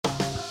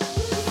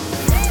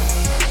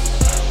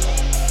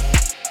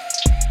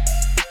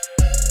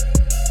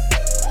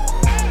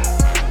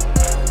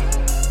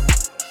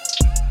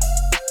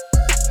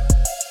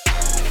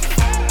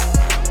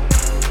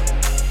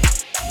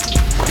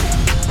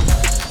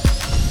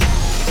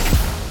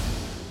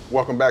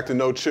Welcome back to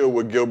No Chill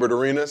with Gilbert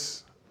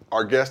Arenas.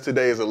 Our guest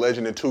today is a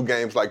legend in 2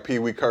 games like Pee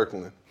Wee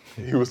Kirkland.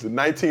 He was the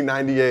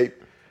 1998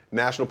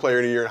 National Player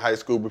of the Year in high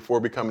school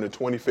before becoming the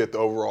 25th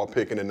overall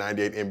pick in the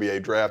 98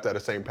 NBA draft out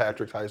of St.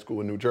 Patrick's High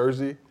School in New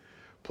Jersey.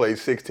 Played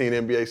 16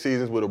 NBA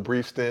seasons with a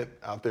brief stint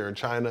out there in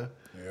China.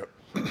 Yep.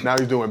 Now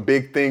he's doing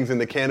big things in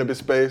the cannabis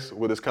space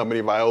with his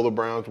company Viola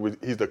Browns.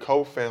 He's the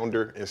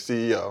co-founder and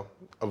CEO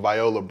of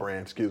Viola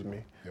Brand,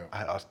 Yep.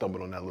 I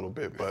stumbled on that a little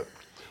bit, but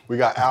we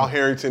got Al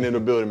Harrington in the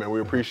building, man. We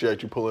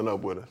appreciate you pulling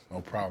up with us.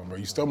 No problem, bro.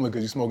 You stumbling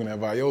because you're smoking that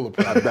Viola.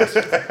 God,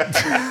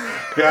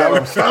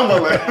 I'm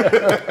stumbling.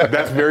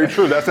 That's very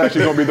true. That's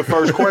actually going to be the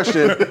first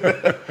question.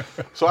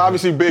 So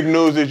obviously big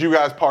news is you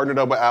guys partnered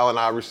up with Allen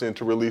Iverson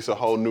to release a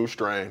whole new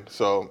strain.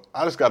 So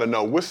I just got to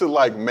know, what's it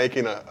like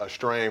making a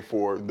strain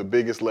for the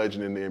biggest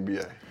legend in the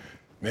NBA? Man,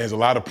 there's a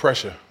lot of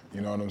pressure.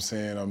 You know what I'm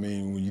saying? I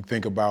mean, when you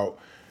think about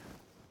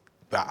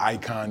the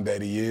icon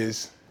that he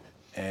is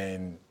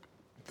and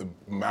the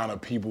amount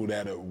of people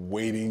that are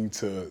waiting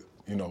to,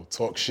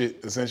 talk shit,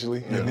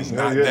 essentially. Yeah. And it's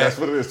not that. That's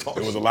what it is.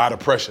 There was a lot of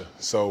pressure.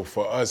 So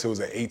for us, it was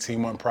an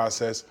 18-month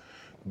process,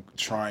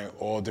 trying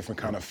all different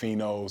kind of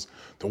phenos.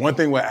 The one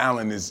thing with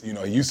Allen is, he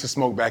used to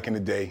smoke back in the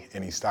day,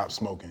 and he stopped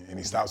smoking. And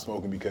he stopped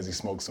smoking because he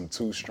smoked some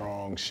too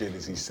strong shit,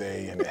 as he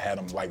say, and it had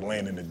him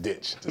laying in the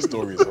ditch. The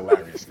story is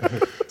hilarious.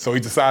 So he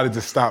decided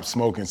to stop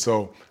smoking.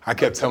 So I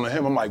kept telling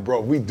him, I'm like,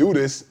 bro, if we do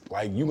this,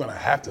 you're gonna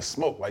have to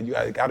smoke. You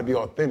gotta be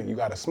authentic, you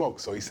gotta smoke.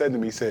 So he said to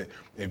me,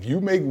 if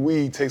you make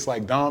weed taste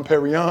like Dom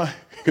Perignon,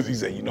 because he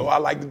said, I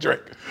like to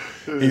drink.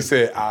 He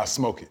said, I'll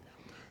smoke it.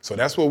 So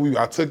that's what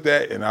I took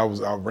that and I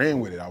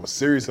ran with it. I was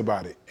serious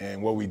about it.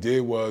 And what we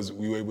did was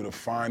we were able to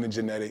find a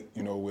genetic,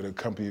 with a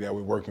company that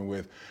we're working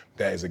with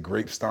that is a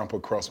grape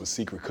stomper crossed with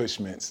secret Kush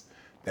mints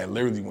that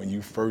literally when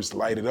you first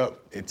light it up,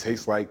 it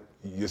tastes like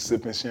you're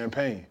sipping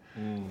champagne.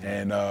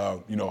 And,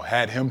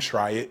 had him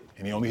try it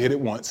and he only hit it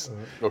once.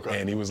 Okay.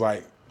 And he was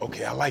like,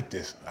 okay, I like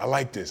this,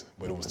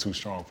 but it was too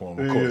strong for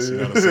him, of course, you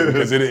know what I'm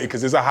saying?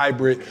 Because it's a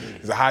hybrid,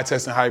 it's a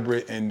high-testing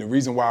hybrid, and the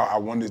reason why I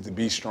wanted it to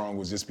be strong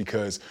was just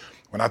because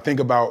when I think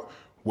about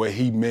what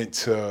he meant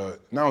to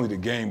not only the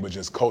game, but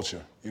just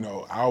culture,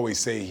 I always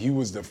say he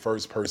was the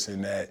first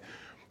person that,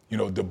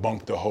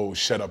 debunked the whole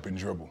shut up and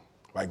dribble.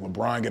 Like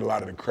LeBron get a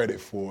lot of the credit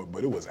for it,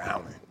 but it was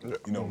Allen.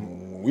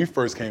 When we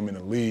first came in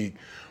the league,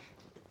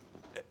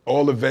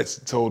 all the vets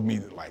told me,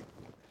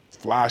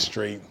 fly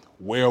straight,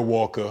 wear a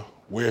walker,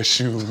 wear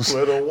shoes,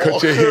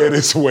 cut your hair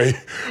this way.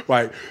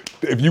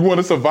 If you want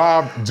to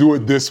survive, do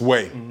it this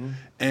way. Mm-hmm.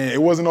 And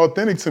it wasn't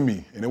authentic to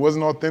me. And it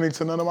wasn't authentic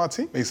to none of my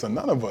teammates or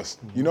none of us,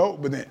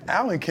 But then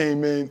Allen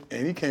came in,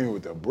 and he came in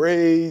with the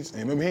braids.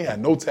 And he had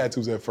no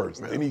tattoos at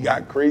first. Then he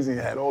got crazy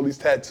and had all these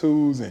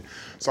tattoos and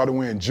started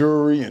wearing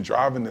jewelry and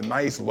driving the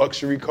nice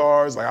luxury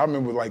cars. I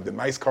remember, the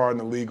nice car in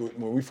the league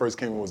when we first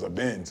came in was a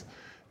Benz.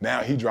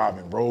 Now he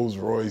driving Rolls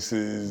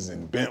Royces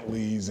and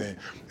Bentleys, and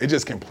it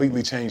just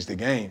completely changed the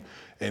game.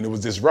 And it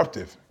was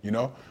disruptive,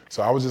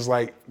 So I was just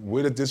like,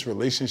 with this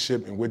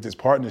relationship and with this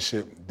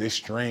partnership, this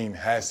strain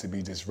has to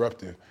be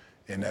disruptive.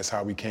 And that's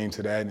how we came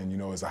to that.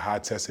 And, it's a high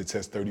test. It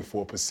tests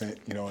 34%,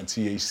 in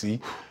THC.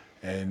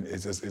 And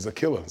it's a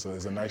killer. So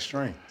it's a nice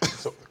strain.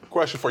 So,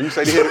 question for you. You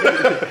said he hit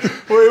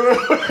it.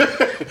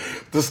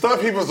 Wait. The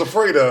stuff he was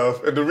afraid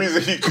of and the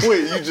reason he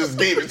quit, you just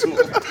gave it to him.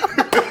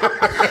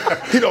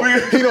 He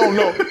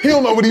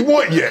don't know what he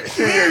want yet.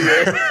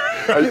 Yeah.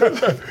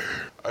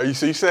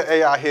 So you said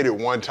AI hit it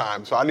one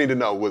time, so I need to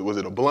know, was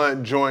it a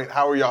blunt, joint?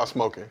 How were y'all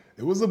smoking?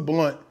 It was a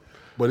blunt,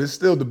 but it's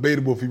still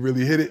debatable if he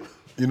really hit it.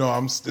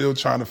 I'm still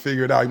trying to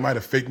figure it out. He might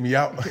have faked me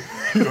out.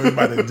 He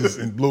might have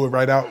just blew it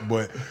right out,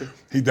 but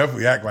he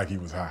definitely acted like he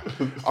was high.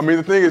 I mean,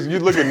 the thing is, you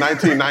look at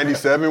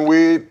 1997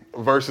 weed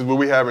versus what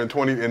we have in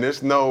 20, and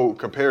there's no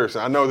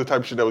comparison. I know the type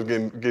of shit that was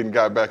getting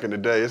got back in the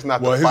day. It's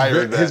not the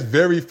fire that... His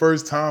very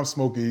first time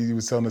smoking, he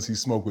was telling us he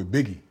smoked with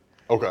Biggie.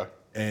 Okay.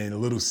 And the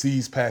little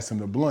C's passed him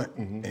the blunt,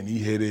 and he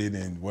hit it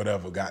and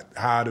whatever, got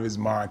high out of his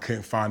mind,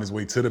 couldn't find his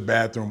way to the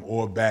bathroom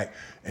or back.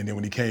 And then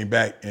when he came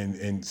back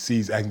and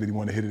C's asked him if he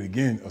wanted to hit it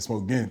again or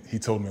smoke again, he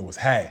told him it was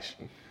hash.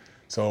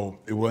 So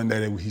it wasn't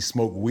that he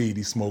smoked weed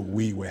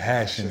with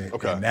hash in it,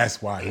 and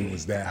that's why he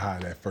was that high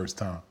that first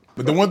time.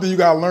 But the one thing you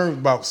gotta learn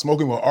about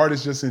smoking with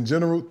artists just in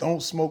general,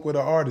 don't smoke with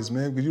an artist,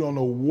 man, because you don't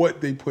know what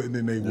they putting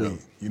in their weed,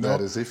 That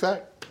is a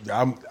fact.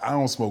 I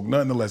don't smoke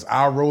nothing unless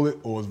I roll it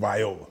or it's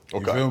Viola.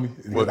 You feel me?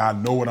 Because I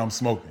know what I'm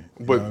smoking.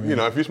 But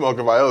if you're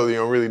smoking Viola, you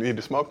don't really need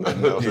to smoke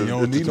nothing else. You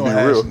don't need no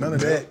hash, none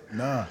of that.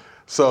 Nah.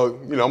 So,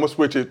 I'm gonna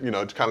switch it,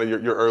 to kind of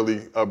your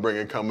early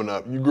upbringing coming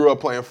up. You grew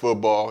up playing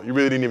football. You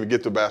really didn't even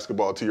get to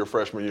basketball until your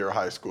freshman year of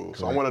high school.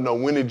 So I want to know,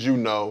 when did you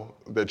know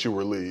that you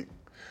were league?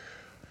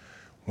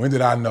 When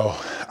did I know?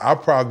 I'll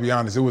probably be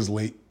honest, it was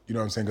late. You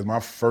know what I'm saying? Because my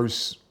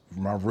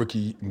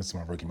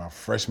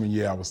freshman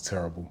year, I was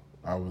terrible.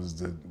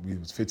 We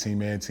was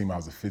 15-man team. I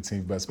was the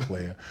 15th best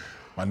player.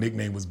 My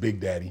nickname was Big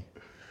Daddy.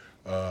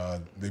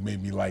 They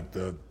made me like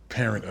the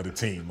parent of the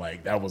team.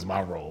 That was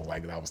my role. I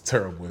was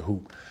terrible at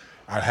hoop.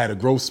 I had a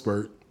growth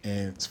spurt,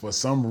 And for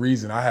some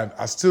reason,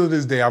 I still to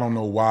this day, I don't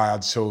know why I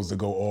chose to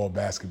go all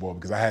basketball,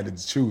 because I had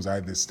to choose. I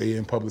had to stay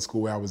in public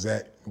school where I was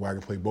at, where I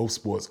could play both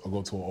sports, or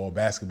go to an all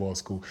basketball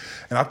school.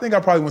 And I think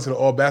I probably went to the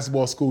all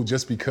basketball school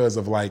just because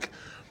of like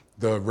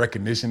the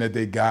recognition that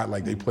they got.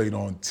 Like they played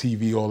on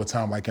TV all the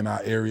time, like in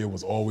our area,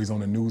 was always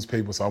on the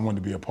newspaper. So I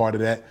wanted to be a part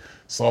of that.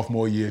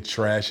 Sophomore year,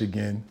 trash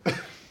again.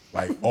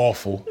 Like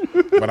awful,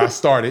 but I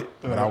started,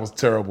 but I was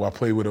terrible. I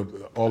played with an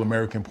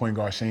All-American point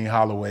guard, Shane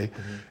Holloway,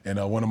 and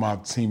one of my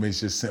old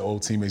teammates just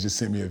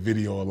sent me a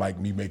video of like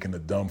me making a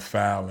dumb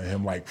foul and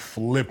him like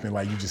flipping,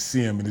 like you just see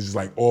him and it's just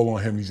like all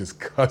on him. He's just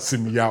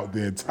cussing me out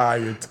the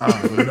entire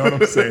time. You know what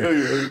I'm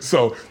saying?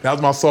 So that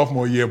was my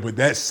sophomore year, but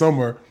that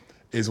summer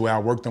is where I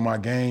worked on my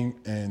game,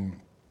 and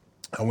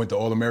I went to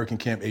All-American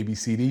camp,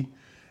 ABCD.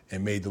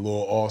 And made the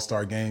little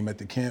all-star game at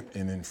the camp.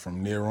 And then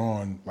from there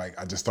on, like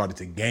I just started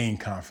to gain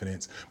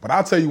confidence. But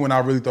I'll tell you when I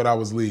really thought I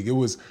was league.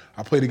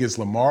 I played against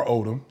Lamar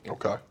Odom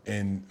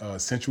in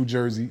Central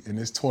Jersey in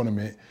this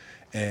tournament.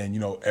 And,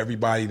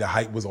 everybody, the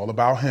hype was all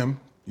about him,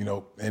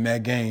 in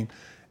that game.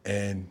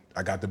 And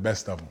I got the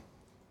best of him.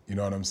 You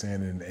know what I'm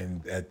saying?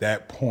 And at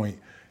that point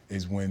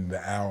is when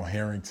the Al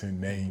Harrington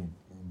name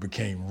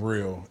became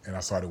real, and I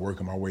started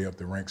working my way up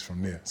the ranks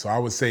from there. So I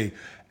would say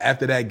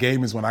after that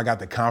game is when I got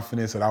the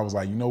confidence that I was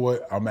like, you know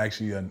what, I'm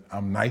nice,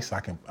 I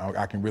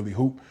can really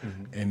hoop,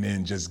 and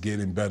then just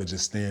getting better,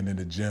 just staying in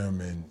the gym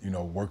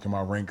and working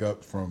my rank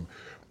up from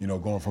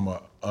going from an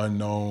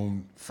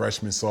unknown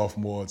freshman,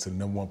 sophomore to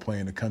the #1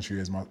 player in the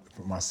country as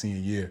my senior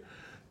year.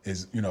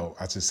 Is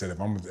I just said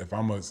if I'm the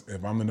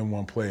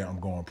 #1 player, I'm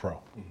going pro,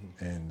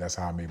 and that's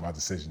how I made my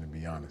decision, to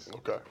be honest.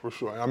 Okay, for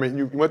sure. I mean,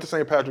 you went to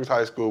St. Patrick's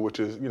High School,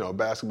 which is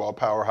basketball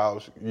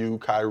powerhouse. You,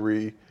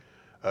 Kyrie,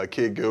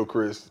 Kid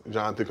Gilchrist,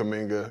 Jonathan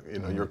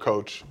Kuminga, your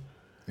coach.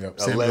 Yep.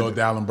 Samuel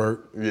Dallenberg.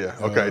 Yeah.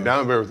 Okay.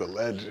 Dallenberg was a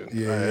legend.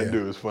 Yeah. That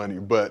dude was funny.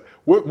 But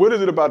what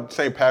is it about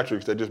St.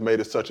 Patrick's that just made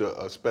it such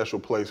a special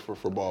place for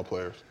ball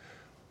players?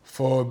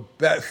 For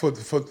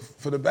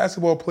the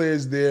basketball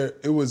players there,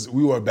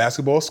 we were a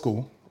basketball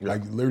school.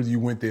 Like literally, you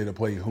went there to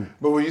play hoop.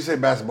 But when you say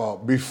basketball,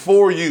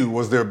 before you,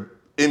 was there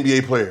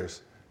NBA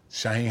players?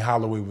 Shaheen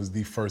Holloway was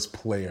the first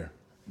player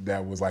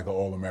that was like an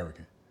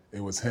All-American. It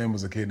was him,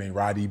 was a kid named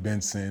Roddy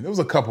Benson. There was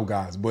a couple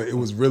guys, but it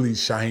was really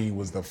Shaheen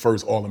was the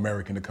first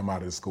All-American to come out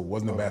of the school. It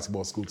wasn't a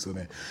basketball school till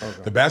then.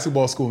 Okay. The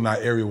basketball school in our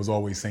area was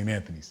always St.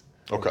 Anthony's.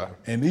 Okay.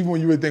 And even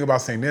when you would think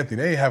about St. Anthony,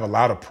 they didn't have a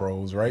lot of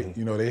pros, right?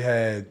 They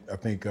had, I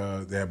think,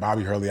 they had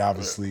Bobby Hurley,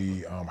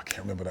 obviously. I can't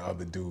remember the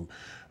other dude.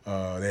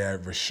 They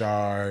had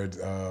Rashard,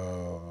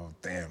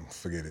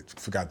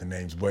 forgot the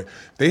names. But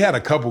they had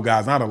a couple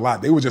guys, not a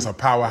lot. They were just a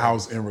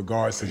powerhouse in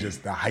regards to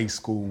just the high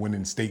school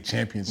winning state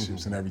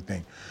championships and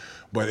everything.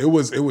 But it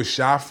was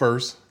Shy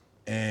first,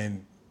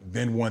 and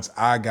then once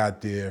I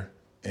got there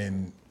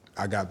and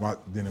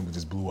then it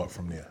just blew up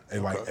from there.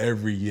 And like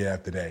every year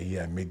after that, he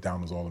had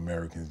McDonald's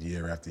All-Americans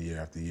year after year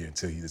after year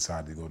until he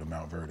decided to go to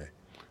Mount Verde.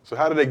 So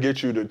how did they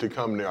get you to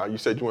come there? You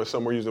said you went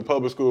somewhere using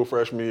public school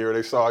freshman year.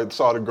 They saw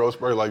the growth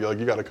spurt, like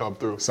you got to come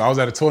through. So I was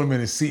at a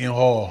tournament in Seton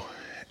Hall,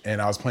 and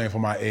I was playing for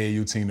my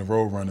AAU team, the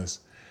Roadrunners,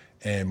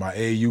 and my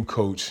AAU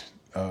coach,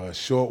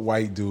 short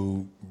white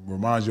dude,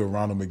 reminds you of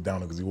Ronald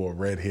McDonald because he wore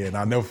red hair. And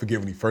I'll never forget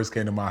when he first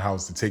came to my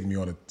house to take me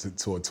on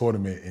to a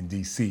tournament in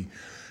D.C.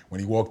 When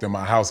he walked in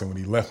my house and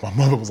when he left, my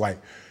mother was like,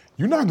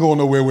 "You're not going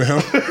nowhere with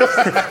him."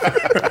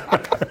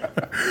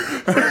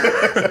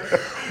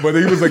 But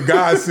he was a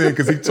godsend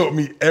because he taught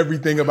me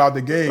everything about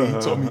the game. He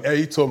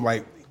taught me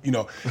like,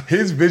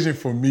 his vision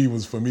for me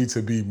was for me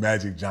to be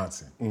Magic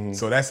Johnson.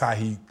 So that's how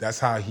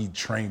he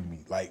trained me.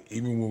 Like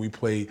even when we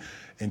played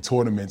in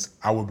tournaments,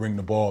 I would bring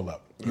the ball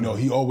up.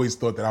 He always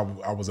thought that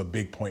I was a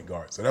big point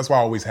guard. So that's why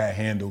I always had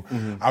handle.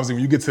 Obviously,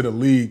 when you get to the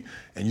league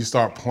and you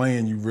start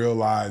playing, you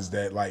realize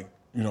that like,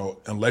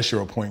 unless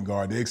you're a point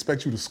guard, they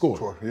expect you to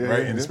score,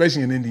 right? And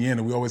especially in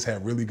Indiana, we always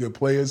had really good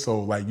players.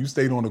 So like you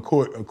stayed on the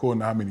court according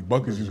to how many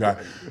buckets you got.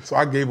 So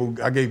I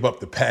gave up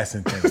the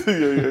passing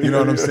thing. You know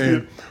what I'm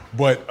saying?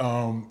 But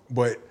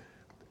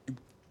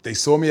they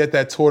saw me at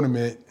that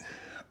tournament.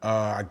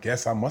 I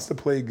guess I must have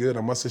played good.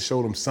 I must have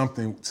showed them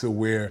something to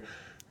where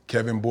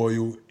Kevin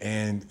Boyle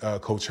and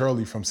Coach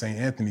Hurley from St.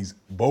 Anthony's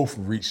both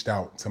reached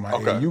out to my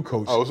AAU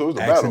coach, so it was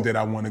a asking battle. that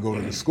I want to go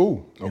to the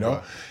school, you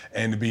know?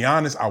 And to be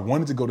honest, I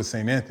wanted to go to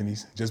St.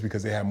 Anthony's just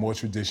because they had more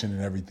tradition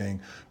and everything,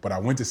 but I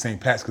went to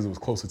St. Pat's because it was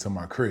closer to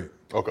my crib.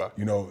 Okay.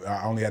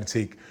 I only had to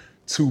take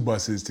 2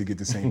 buses to get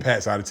to St.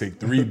 Pat's. I had to take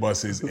 3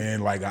 buses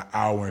and like an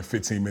hour and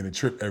 15-minute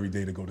trip every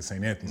day to go to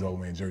St. Anthony's all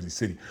the way in Jersey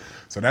City.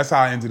 So that's how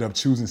I ended up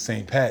choosing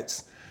St.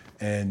 Pat's,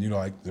 and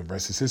like the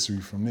rest is history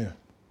from there.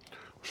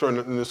 Sure,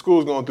 and the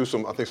school's going through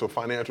some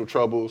financial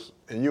troubles,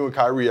 and you and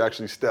Kyrie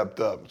actually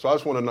stepped up. So I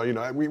just want to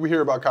know, we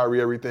hear about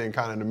Kyrie, everything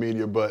kind of in the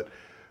media, but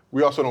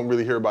we also don't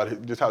really hear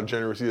about just how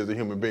generous he is as a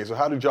human being. So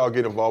how did y'all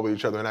get involved with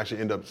each other and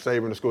actually end up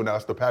saving the school? Now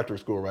it's the Patrick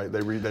School, right?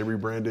 They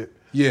rebranded?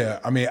 Yeah,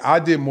 I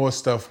did more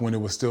stuff when it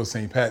was still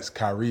St. Pat's.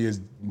 Kyrie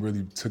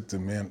really took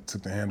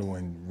the handle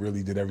and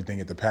really did everything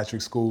at the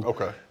Patrick School.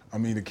 Okay. I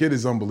mean, the kid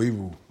is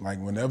unbelievable. Like,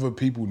 whenever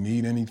people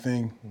need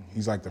anything,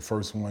 he's like the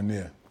first one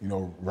there,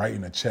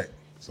 writing a check.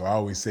 So I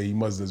always say he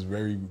must do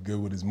very good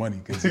with his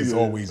money because it's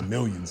always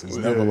millions. It's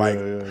never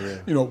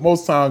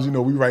most times,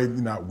 we write,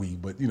 not we,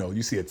 but,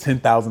 you see a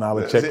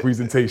 $10,000 check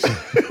presentation.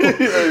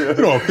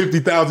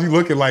 $50,000, you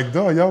looking like,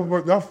 duh, y'all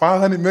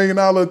 $500 million,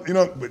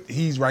 but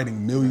he's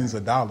writing millions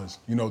of dollars,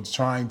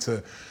 trying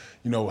to,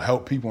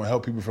 help people and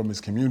help people from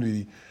his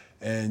community.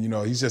 And,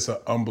 he's just an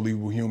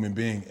unbelievable human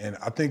being. And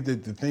I think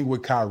that the thing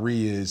with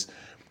Kyrie is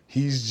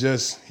he's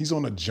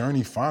on a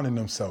journey finding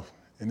himself.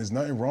 And there's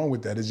nothing wrong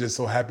with that. It just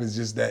so happens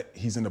just that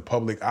he's in the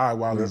public eye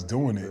while he's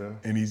doing it. Yeah.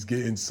 And he's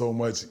getting so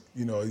much,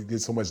 he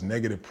gets so much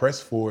negative press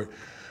for it.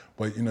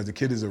 But, the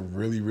kid is a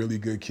really, really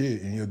good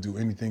kid, and he'll do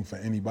anything for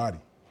anybody.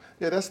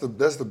 Yeah, that's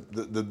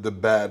the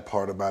bad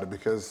part about it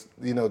because,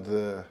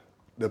 the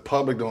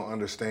public don't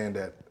understand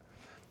that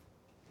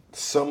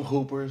some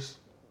hoopers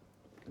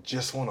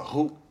just want to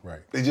hoop.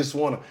 Right. I just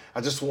want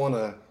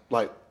to,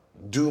 like,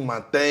 do my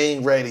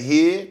thing right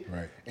here.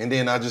 Right. And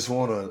then I just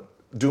want to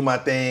do my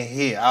thing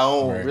here. I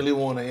don't really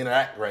want to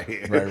interact right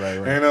here. Right.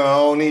 I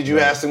don't need you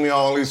asking me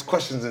all these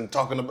questions and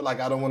talking about,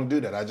 I don't want to do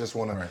that. I just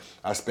want to,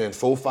 I spend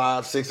 4,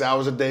 5, 6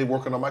 hours a day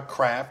working on my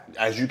craft,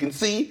 as you can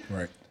see.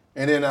 Right.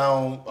 And then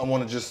I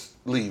want to just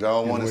leave. I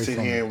don't want to sit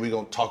here and we're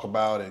going to talk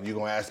about it and you're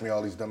going to ask me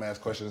all these dumbass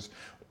questions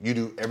you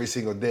do every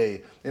single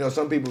day.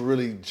 Some people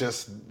really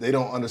they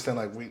don't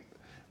understand,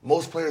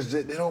 most players,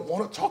 they don't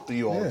want to talk to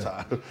you all the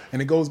time.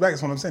 And it goes back,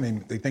 that's what I'm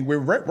saying. They think we're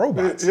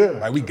robots. Yeah.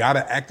 Like, we got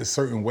to act a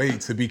certain way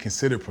to be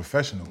considered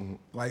professional. Mm-hmm.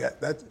 Like,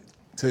 that,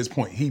 to his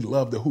point, he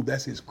loved the hoop.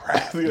 That's his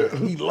craft.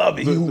 He loved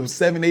it. He hoops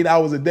 7-8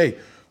 hours a day.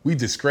 We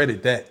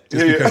discredit that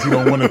just because he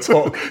don't want to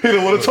talk. He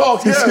don't want to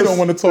talk, yes. He don't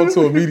want to talk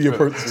to a media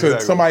person,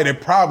 to somebody that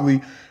probably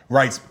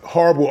writes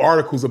horrible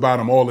articles about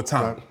him all the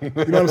time. You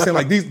know what I'm saying?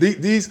 Like,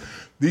 these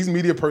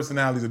media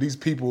personalities or these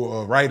people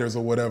or writers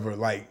or whatever,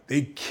 like,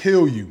 they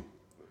kill you.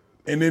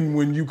 And then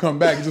when you come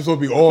back, it's just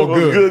supposed to be all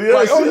good.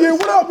 Yes.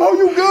 What up, bro?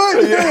 You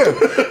good? Yeah.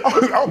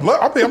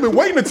 I've been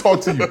waiting to talk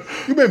to you.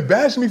 You've been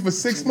bashing me for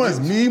 6 months.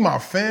 Me, my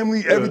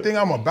family, everything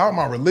I'm about,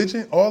 my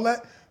religion, all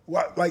that.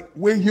 Like,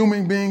 we're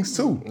human beings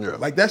too. Yeah.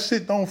 Like, that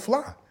shit don't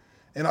fly.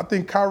 And I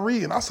think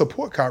Kyrie, and I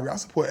support Kyrie. I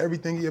support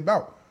everything he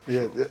about.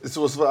 Yeah.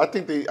 So I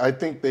think the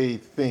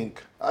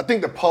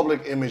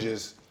public image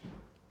is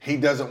he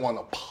doesn't want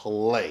to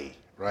play,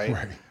 right?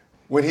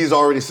 When he's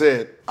already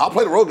said, I'll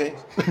play the road games.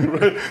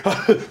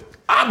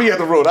 I'll be at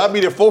the road. I'll be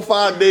there 4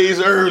 5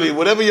 days early,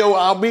 whatever,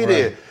 I'll be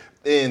there.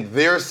 And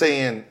they're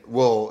saying,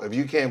 well, if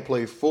you can't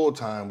play full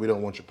time, we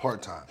don't want you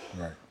part time.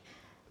 Right.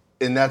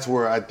 And that's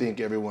where I think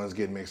everyone's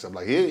getting mixed up.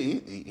 Like,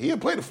 he'll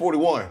play the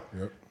 41.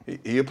 Yep.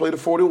 He'll play the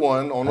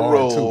 41 on the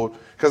road.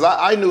 Because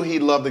I knew he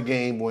loved the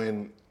game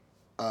when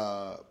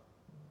I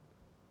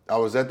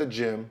was at the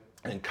gym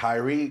and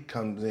Kyrie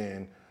comes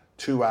in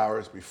 2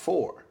 hours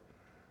before.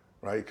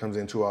 Right? He comes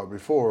in 2 hours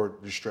before,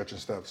 just stretching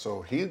stuff.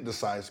 So he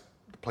decides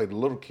to play the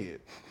little kid,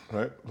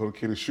 right? Little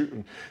kid is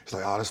shooting. He's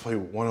like, let's play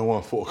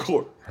one-on-one full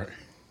court. Right.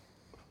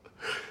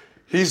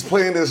 He's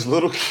playing this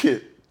little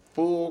kid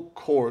full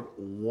court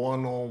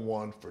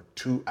one-on-one for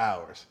 2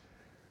 hours,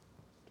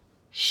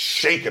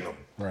 shaking him.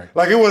 Right.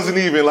 Like, it wasn't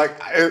even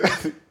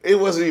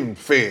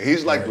fair.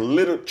 He's like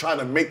literally trying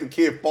to make the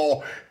kid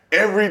fall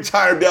every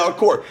time down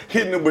court,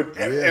 hitting him with,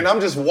 and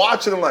I'm just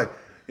watching him like,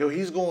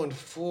 he's going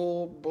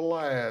full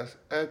blast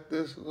at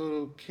this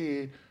little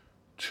kid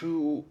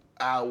 2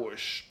 hours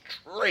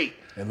straight.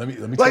 And let me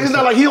like, it's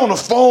not like he on the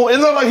phone.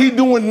 It's not like he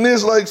doing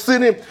this, like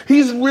sitting.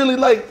 He's really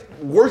like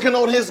working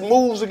on his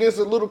moves against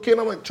a little kid.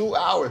 I'm like, 2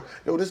 hours.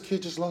 This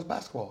kid just loves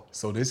basketball.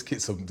 So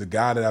the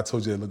guy that I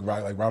told you that looked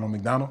like Ronald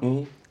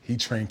McDonald, he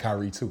trained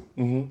Kyrie too.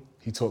 Mm-hmm.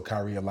 He taught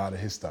Kyrie a lot of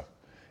his stuff.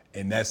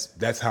 And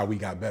that's how we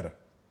got better.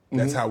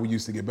 That's how we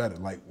used to get better.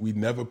 Like, we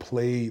never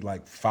played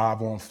like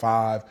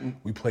 5-on-5.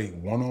 We played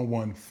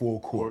 1-on-1 full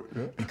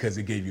court because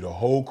it gave you the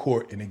whole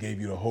court and it gave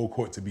you the whole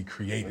court to be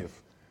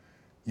creative.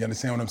 You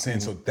understand what I'm saying?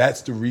 So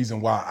that's the reason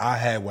why I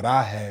had what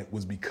I had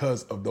was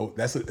because of those.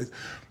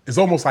 It's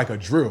almost like a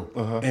drill.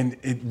 And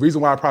the reason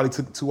why I probably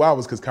took 2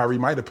 hours because Kyrie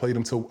might have played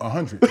him to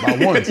 100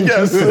 by ones.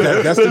 Yes.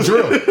 So that's the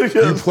drill.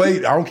 You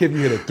played, I don't care if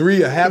you hit a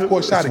 3, a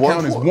half-court shot, it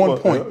counts as 1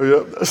 point.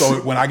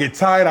 So when I get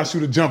tired, I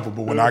shoot a jumper.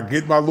 But when I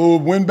get my little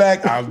win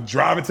back, I'll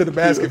drive it to the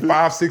basket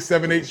 5, 6,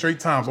 7, 8 straight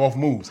times off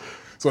moves.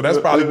 So that's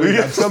probably what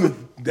I'm telling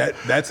you.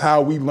 That's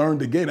how we learned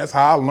the game. That's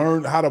how I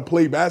learned how to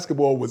play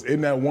basketball was in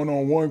that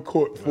one-on-one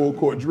full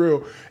court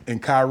drill.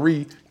 And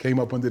Kyrie came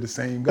up under the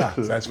same guy.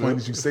 So that's funny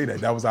that you say that.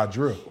 That was our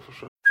drill.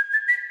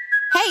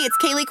 Hey, it's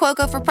Kaylee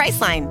Cuoco for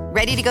Priceline.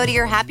 Ready to go to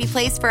your happy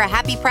place for a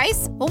happy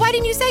price? Well, why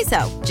didn't you say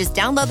so? Just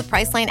download the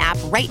Priceline app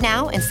right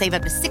now and save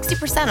up to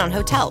 60% on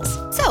hotels.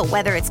 So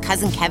whether it's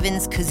Cousin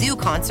Kevin's Kazoo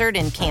Concert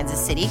in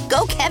Kansas City,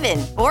 go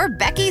Kevin, or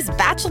Becky's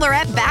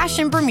Bachelorette Bash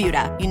in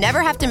Bermuda, you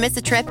never have to miss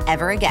a trip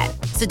ever again.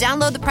 So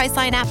download the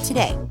Priceline app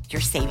today.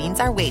 Your savings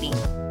are waiting.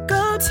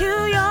 Go to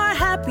your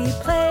happy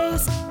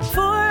place for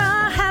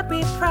a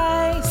happy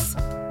price.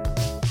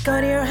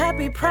 Go to your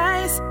happy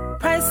price,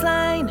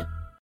 Priceline.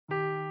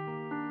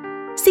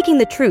 Seeking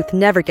the truth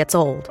never gets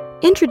old.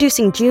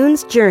 Introducing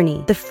June's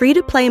Journey, the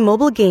free-to-play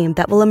mobile game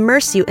that will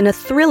immerse you in a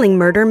thrilling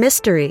murder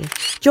mystery.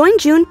 Join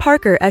June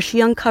Parker as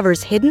she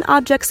uncovers hidden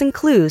objects and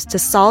clues to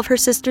solve her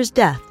sister's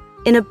death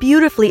in a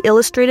beautifully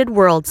illustrated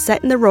world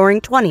set in the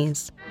Roaring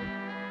 '20s.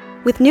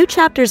 With new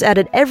chapters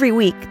added every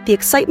week, the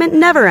excitement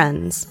never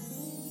ends.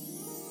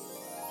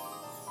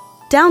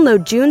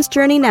 Download June's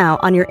Journey now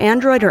on your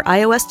Android or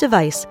iOS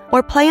device,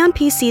 or play on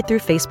PC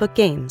through Facebook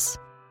Games.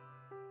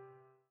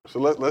 So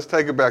let's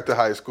take it back to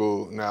high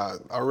school. Now,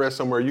 I read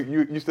somewhere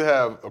you used to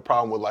have a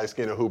problem with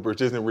light-skinned hoopers,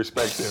 just didn't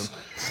respect them.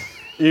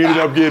 You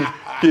ended up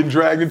getting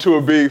dragged into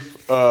a beef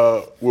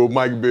with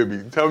Mike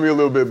Bibby. Tell me a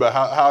little bit about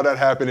how that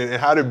happened, and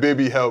how did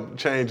Bibby help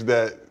change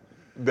that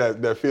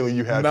feeling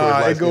you had towards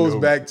light-skinned hoopers? It goes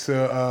hoopers? back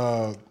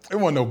to, it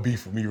wasn't no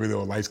beef for me really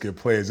with light-skinned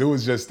players. It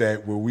was just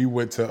that when we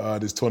went to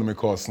this tournament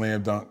called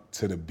Slam Dunk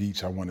to the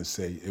beach, I want to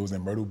say. It was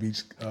in Myrtle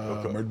Beach,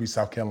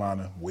 South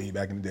Carolina, way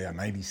back in the day,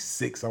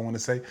 96, I want to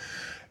say.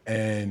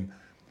 And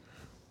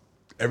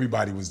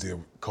everybody was there.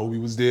 Kobe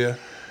was there.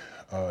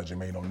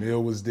 Jermaine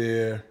O'Neal was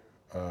there.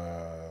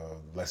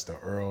 Lester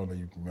Earl,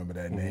 you remember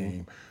that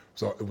name.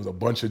 So it was a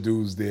bunch of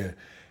dudes there.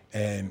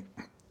 And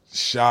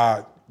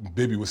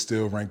Bibby was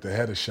still ranked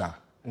ahead of Sha.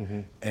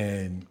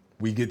 And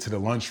we get to the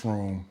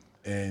lunchroom,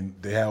 and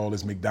they had all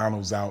this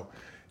McDonald's out.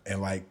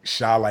 And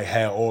Sha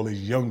had all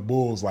these young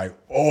bulls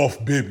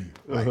off Bibby.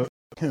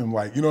 Him,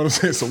 you know what I'm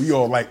saying? So we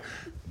all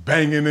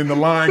banging in the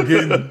line,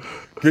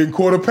 getting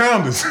quarter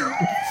pounders.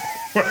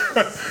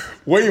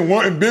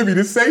 Wanting Bibby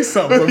to say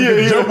something, so we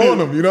could jump on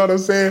him, you know what I'm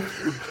saying?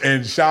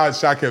 And Sha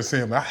kept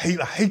saying, I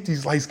hate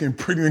these light-skinned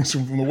pretty things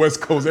from the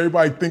West Coast.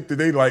 Everybody think that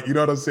they you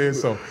know what I'm saying?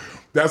 So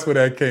that's where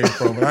that came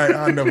from. And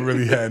I never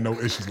really had no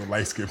issues with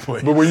light-skinned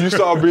players. But when you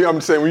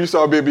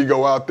saw Bibby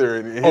go out there,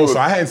 and so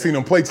I hadn't seen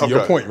him play, to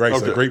your point, right?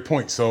 Okay. So great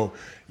point. So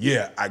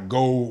yeah, I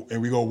go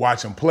and we go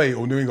watch him play.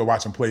 Or we go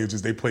watch him play. It's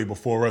just they played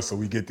before us, so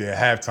we get there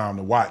at halftime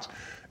to watch.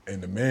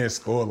 And the man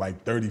scored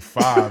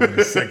 35 in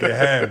the second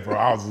half, bro.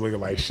 I was just looking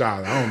like, Sha,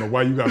 I don't know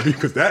why you got me,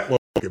 because that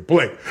motherfucker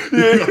play. You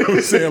know what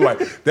I'm saying?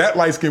 That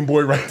light-skinned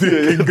boy right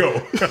there can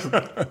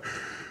go.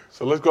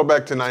 So let's go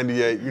back to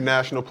 98. You're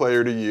National Player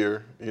of the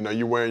Year.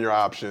 You're wearing your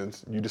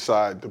options. You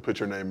decide to put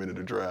your name into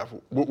the draft.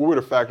 What were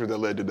the factors that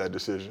led to that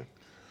decision?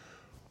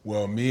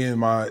 Well, me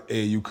and my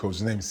AAU coach,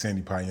 his name is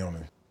Sandy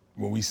Payona.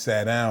 When we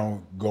sat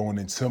down going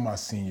into my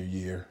senior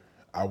year,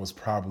 I was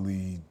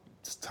probably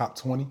top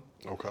 20.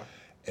 Okay.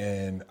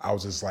 And I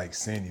was just like,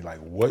 Sandy,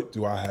 what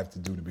do I have to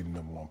do to be the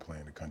 #1 player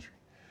in the country?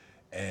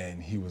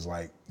 And he was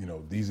like,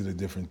 these are the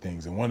different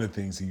things. And one of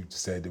the things he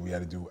said that we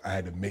had to do, I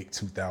had to make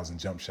 2,000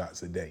 jump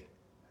shots a day.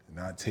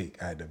 Not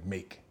take, I had to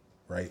make,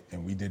 right?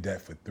 And we did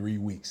that for 3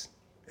 weeks,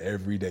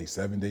 every day,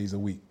 7 days a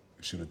week.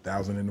 Shoot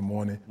 1,000 in the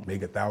morning,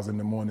 make 1,000 in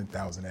the morning,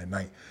 1,000 at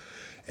night.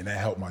 And that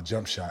helped my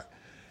jump shot.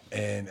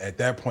 And at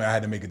that point, I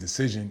had to make a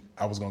decision.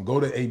 I was gonna go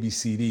to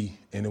ABCD,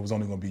 and it was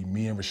only gonna be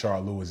me and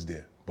Rashard Lewis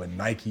there. But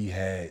Nike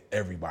had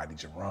everybody,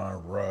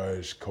 Jerron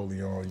Rush,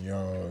 Coleon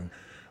Young,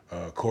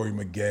 Corey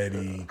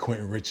Maggette,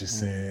 Quentin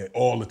Richardson,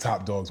 all the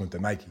top dogs went to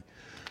Nike.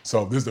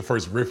 So this is the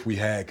first riff we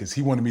had, because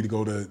he wanted me to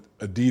go to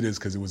Adidas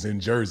because it was in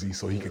Jersey,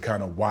 so he could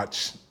kind of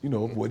watch,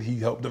 what he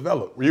helped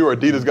develop. Were you an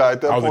Adidas guy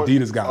at that point? I was an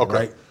Adidas guy, okay.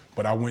 Right?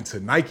 But I went to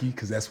Nike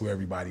because that's where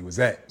everybody was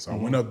at. So I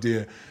went up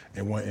there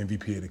and won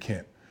MVP of the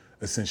camp,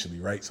 essentially,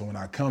 right? So when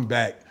I come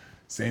back,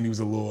 Sandy was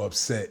a little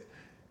upset,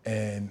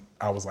 and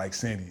I was like,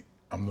 Sandy,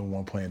 I'm the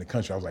 #1 player in the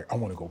country. I was like, I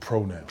want to go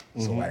pro now.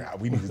 So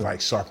we need to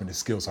sharpen the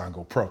skills so I can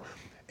go pro.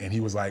 And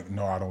he was like,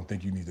 no, I don't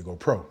think you need to go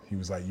pro. He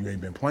was like, you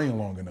ain't been playing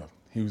long enough.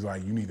 He was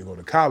like, you need to go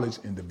to college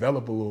and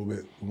develop a little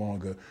bit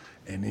longer,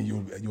 and then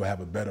you'll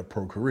have a better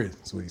pro career.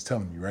 That's what he's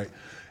telling me, right?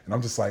 And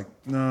I'm just like,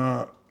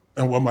 nah.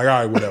 And I'm like,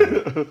 all right,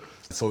 whatever.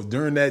 So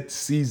during that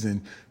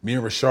season, me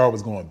and Rashard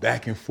was going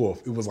back and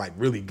forth. It was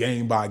really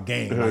game by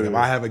game. If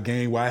I have a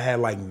game where I had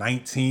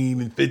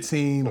 19 and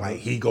 15,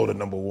 he go to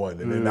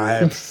 #1. And then I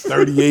have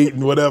 38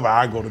 and whatever,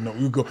 I go to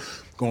we go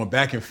going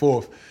back and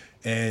forth.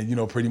 And,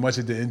 pretty much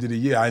at the end of the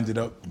year, I ended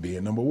up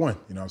being #1. You know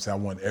what I'm saying?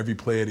 I won every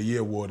Player of the Year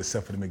award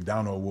except for the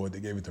McDonald Award. They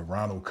gave it to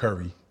Ronald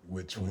Curry,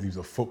 which he was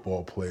a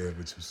football player,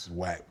 which was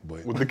whack.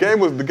 But the game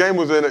was in his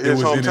hometown. It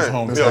was in his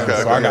hometown,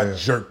 Okay. So I got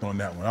jerked on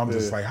that one. I'm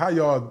just like, how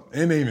y'all,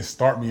 and they even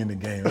start me in the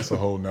game. That's a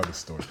whole nother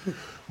story.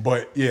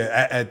 But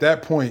yeah, at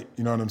that point,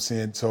 you know what I'm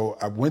saying? So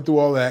I went through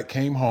all that,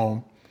 came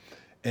home,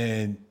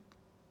 and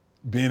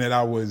being that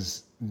I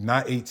was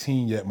not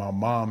 18 yet, my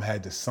mom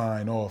had to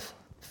sign off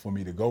for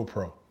me to go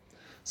pro.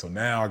 So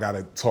now I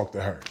gotta talk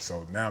to her.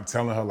 So now I'm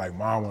telling her,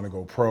 Mom, I wanna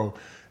go pro.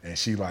 And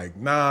she like,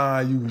 nah,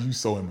 you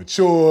so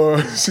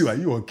immature. She like,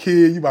 you a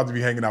kid, you about to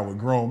be hanging out with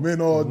grown men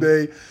all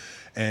day.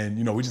 And,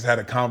 we just had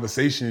a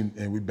conversation,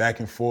 and we back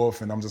and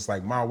forth, and I'm just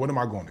like, Mom, what am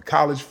I going to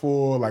college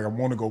for? I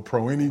want to go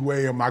pro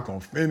anyway. I'm not going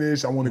to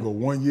finish. I want to go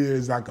 1 year.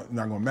 It's not going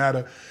to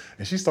matter.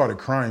 And she started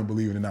crying,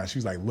 believe it or not. She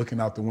was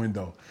looking out the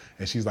window,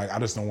 and she's like, I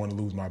just don't want to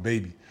lose my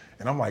baby.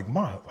 And I'm like,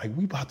 Mom,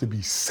 we about to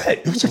be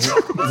set. What you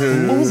talking about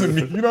losing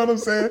me? You know what I'm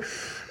saying?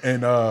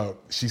 And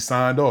she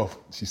signed off.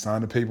 She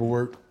signed the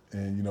paperwork,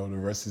 And, you know, the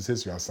rest is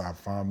history. I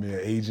found me an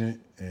agent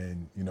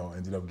and, you know,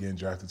 ended up getting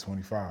drafted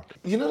 25.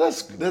 You know,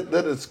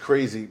 that is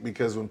crazy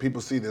because when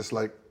people see this,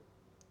 like,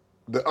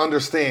 they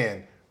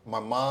understand my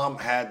mom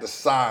had to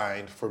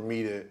sign for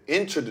me to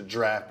enter the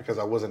draft because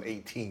I wasn't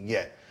 18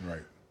 yet.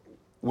 Right.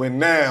 When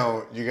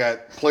now you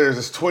got players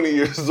that's 20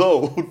 years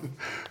old,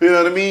 you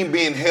know what I mean,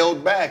 being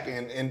held back.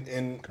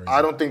 And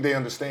I don't think they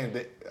understand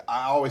that.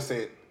 I always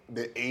say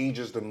that age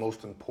is the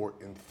most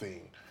important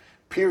thing,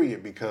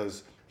 period,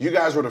 because you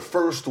guys were the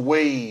first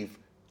wave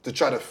to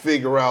try to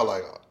figure out,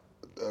 like,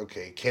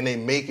 okay, can they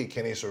make it?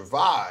 Can they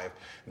survive?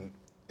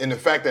 And the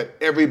fact that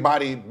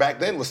everybody back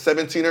then was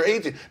 17 or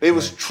 18. They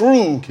was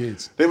true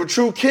kids. They were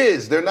true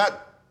kids. They're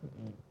not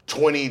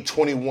 20,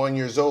 21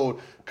 years old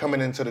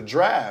coming into the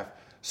draft.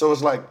 So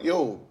it's like,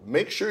 yo,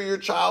 make sure your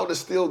child is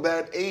still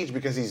that age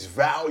because he's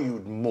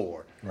valued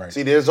more. Right.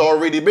 See, there's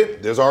already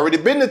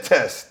been a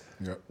test.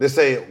 Yep. They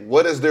say,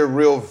 what is their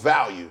real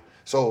value?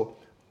 So,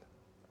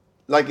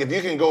 like, if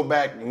you can go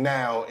back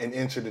now and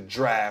enter the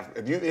draft,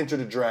 if you enter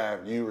the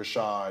draft, you,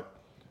 Rashad,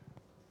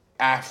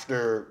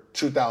 after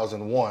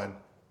 2001,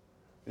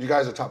 you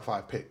guys are top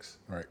 5 picks.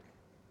 Right.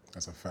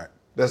 That's a fact.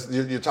 That's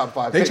your top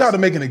 5 They picks. tried to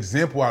make an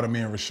example out of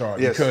me and Rashad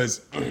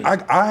because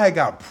I had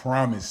got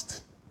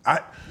promised.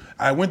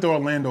 I went to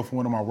Orlando for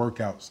one of my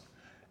workouts,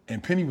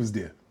 and Penny was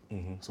there.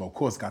 Mm-hmm. So, of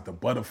course, got the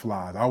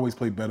butterflies. I always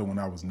play better when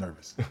I was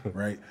nervous,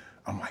 right?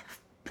 I'm like,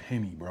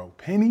 Penny, bro.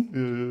 Penny?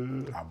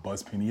 Yeah. I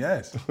bust Penny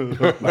ass.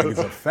 Like, it's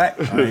a fact.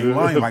 I ain't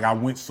lying. Like, I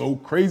went so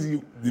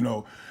crazy, you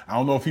know. I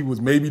don't know if he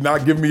was maybe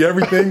not giving me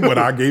everything, but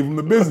I gave him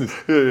the business.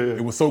 Yeah.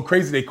 It was so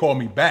crazy they called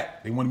me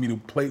back. They wanted me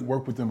to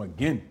work with them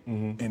again.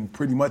 Mm-hmm. And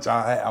pretty much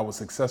I was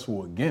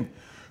successful again.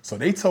 So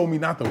they told me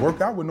not to work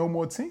out with no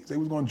more teams. They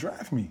was going to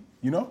draft me,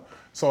 you know?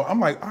 So I'm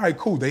like, all right,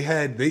 cool. They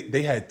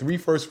had 3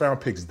 first-round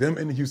picks, them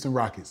and the Houston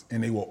Rockets,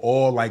 and they were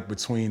all like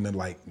between the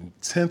like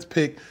 10th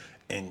pick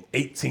and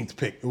 18th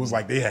pick. It was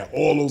like they had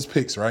all those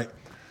picks, right?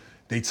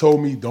 They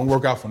told me, don't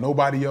work out for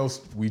nobody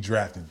else. We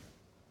drafted you,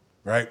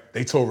 right?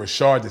 They told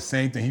Rashad the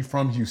same thing. He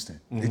from Houston.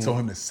 Mm-hmm. They told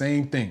him the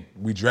same thing.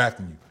 We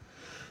drafting you.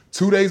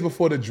 2 days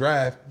before the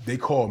draft, they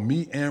called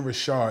me and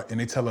Rashad, and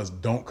they tell us,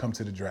 don't come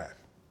to the draft.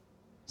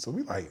 So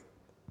we like,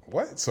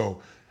 what?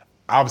 So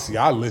obviously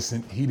I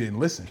listened. He didn't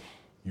listen.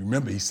 You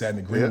remember he sat in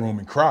the green room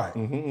and cried.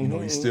 Mm-hmm, you know,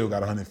 he still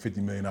got $150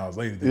 million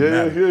later.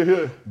 Didn't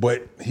matter.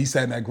 But he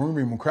sat in that green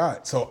room and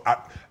cried. So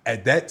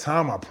at that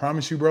time, I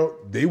promise you, bro,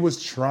 they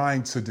was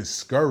trying to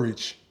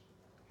discourage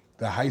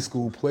the high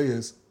school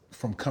players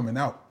from coming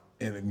out.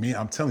 And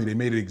I'm telling you, they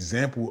made an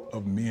example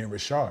of me and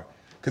Rashad.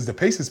 Because the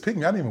Pacers picked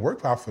me. I didn't even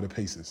work out for the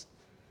Pacers.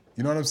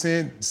 You know what I'm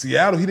saying?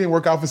 Seattle, he didn't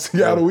work out for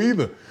Seattle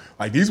either.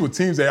 Like, these were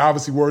teams they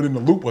obviously weren't in the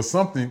loop or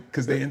something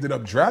because they ended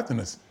up drafting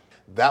us.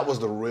 That was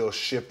the real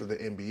shift of the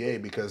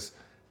NBA because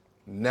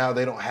now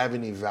they don't have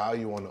any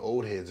value on the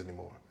old heads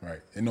anymore.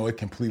 Right. And no, it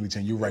completely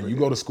changed. You're right. You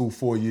go to school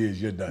 4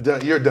 years, you're done.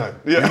 You're done.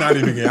 Yeah. You're not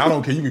even getting, I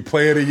don't care. You be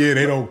player of the year,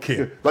 they don't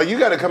care. Like, you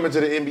got to come into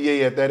the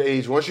NBA at that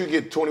age. Once you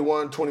get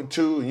 21,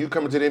 22, and you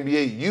come into the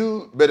NBA,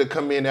 you better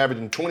come in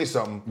averaging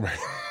 20-something. Right.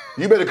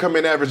 You better come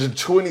in averaging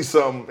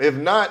 20-something. If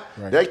not,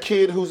 that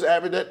kid who's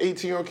averaging, that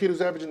 18-year-old kid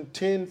who's averaging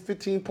 10,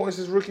 15 points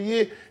his rookie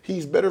year,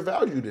 he's better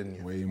valued than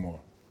you. Way more.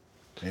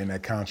 And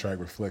that contract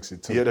reflects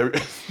it too. Yeah,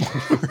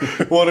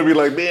 want to be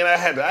like, man, I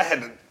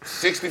had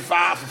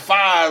 65 for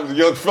 5. The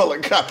young fella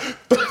got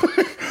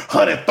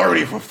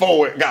 130 for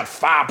 4. Got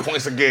 5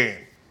 points a game.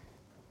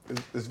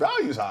 His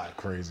value's high.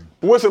 Crazy.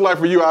 What's it like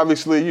for you?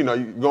 Obviously, you know,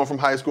 you're going from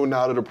high school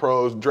now to the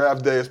pros.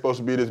 Draft day is supposed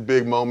to be this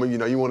big moment. You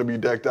know, you want to be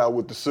decked out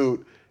with the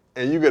suit,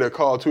 and you get a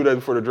call 2 days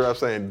before the draft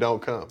saying,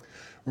 "Don't come."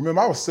 Remember,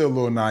 I was still a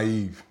little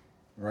naive,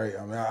 right?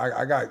 I mean,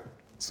 I got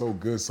so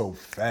good so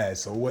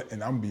fast. So what?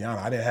 And I'm gonna be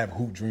honest, I didn't have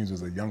hoop dreams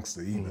as a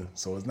youngster either. Mm-hmm.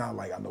 So it's not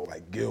like I know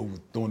like Gil was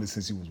doing this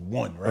since he was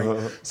 1, right?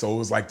 Uh-huh. So it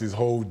was like this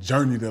whole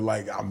journey to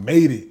like I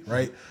made it,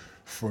 right?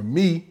 For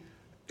me,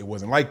 it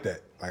wasn't like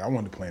that. Like I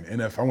wanted to play in the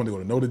NFL. I wanted to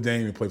go to Notre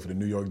Dame and play for the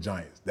New York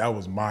Giants. That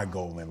was my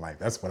goal in life.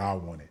 That's what I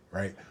wanted,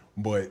 right?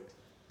 But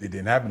it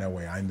didn't happen that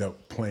way. I ended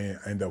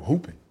up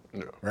hooping,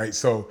 right?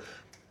 So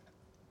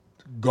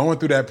going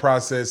through that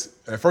process,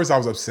 at first I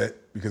was upset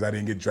because I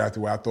didn't get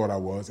drafted where I thought I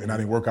was, and I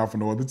didn't work out for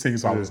no other team,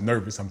 so I was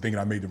nervous. I'm thinking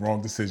I made the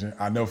wrong decision.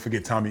 I'll never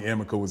forget Tommy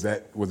Amico was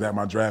at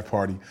my draft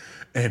party,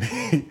 and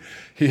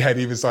he had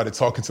even started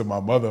talking to my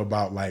mother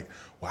about like,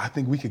 well, I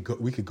think we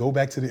could go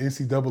back to the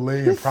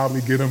NCAA and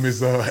probably get him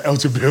his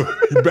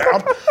eligibility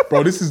back.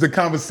 Bro, this is the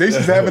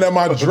conversations happening at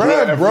my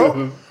draft,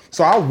 bro.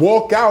 So I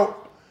walk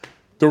out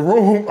the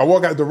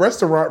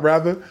restaurant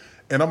rather,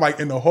 and I'm like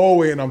in the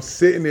hallway, and I'm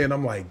sitting there, and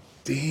I'm like,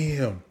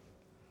 damn.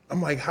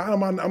 I'm like, how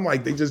am I? I'm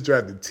like, they just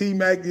drafted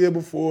T-Mac the year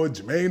before,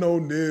 Jermaine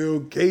O'Neal,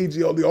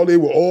 KG, they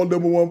were all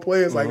 #1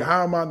 players. Like,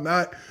 how am I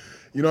not?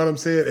 You know what I'm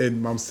saying?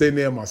 And I'm sitting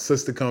there, my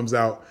sister comes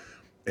out,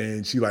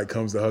 And she like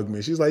comes to hug me.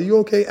 And she's like, "You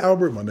okay,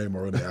 Albert?" My name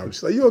already Albert.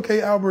 She's like, "You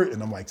okay, Albert?"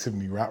 And I'm like,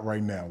 "Tiffany,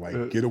 right now,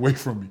 like get away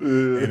from me."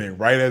 And then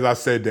right as I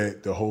said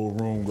that, the whole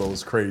room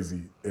goes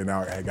crazy, and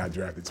I got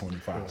drafted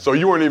 25. So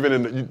you weren't even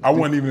in. I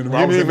wasn't even in the.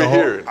 You didn't even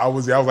hear it. I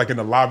was like in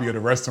the lobby of the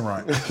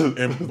restaurant,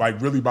 and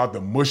like really about to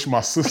mush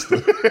my sister,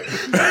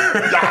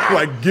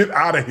 like get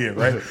out of here,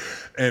 right?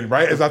 And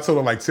right as I told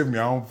her, like, "Tiffany,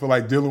 I don't feel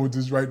like dealing with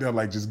this right now.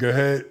 Like, just go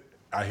ahead."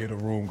 I hear the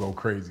room go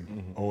crazy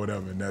or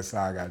whatever, and that's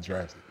how I got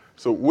drafted.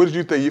 So what did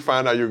you think you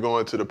found out you were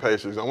going to the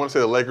Pacers? I want to say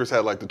the Lakers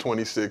had like the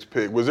 26th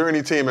pick. Was there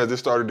any team as this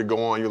started to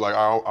go on, you're like,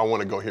 I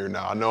want to go here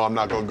now. I know I'm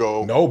not going to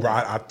go. No, bro.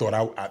 I thought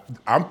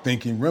I'm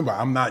thinking, remember,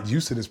 I'm not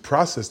used to this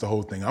process, the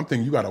whole thing. I'm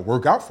thinking you got to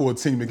work out for a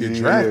team to get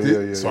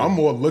drafted. So I'm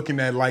more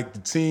looking at like the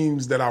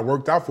teams that I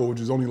worked out for,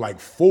 which is only like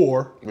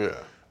 4. Yeah.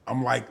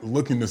 I'm like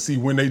looking to see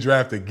when they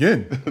draft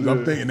again.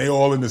 I'm thinking they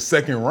all in the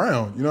second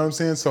round. You know what I'm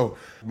saying? So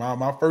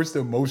my first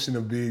emotion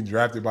of being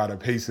drafted by the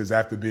Pacers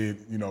after being,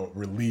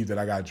 relieved that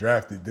I got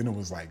drafted, then it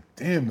was like,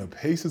 damn, the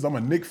Pacers, I'm a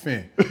Knicks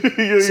fan.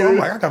 So I'm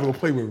like, I gotta go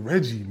play with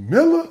Reggie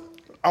Miller.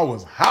 I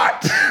was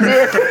hot.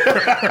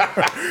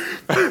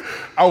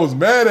 I was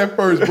mad at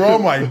first, bro.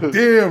 I'm like,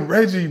 damn,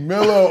 Reggie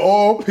Miller,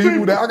 all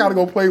people that I gotta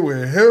go play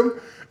with him.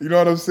 You know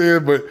what I'm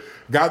saying? But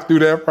got through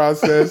that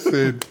process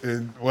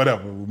and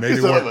whatever. We made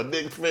it work. A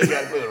Knicks fan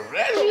got to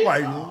Reggie.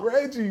 Like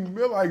Reggie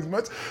Miller,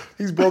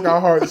 he's broke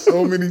our hearts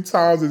so many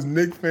times as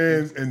Knicks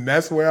fans, and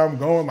that's where I'm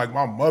going. Like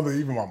my mother,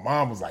 even my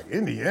mom was like,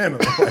 Indiana,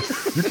 like,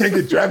 you can't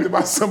get drafted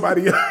by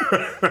somebody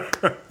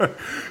else.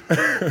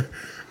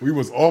 We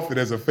was off it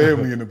as a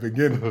family in the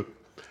beginning.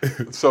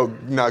 So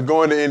now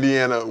going to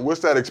Indiana, what's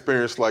that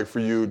experience like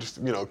for you? Just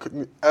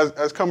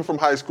as coming from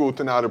high school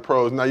to now the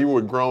pros. Now you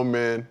were grown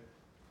men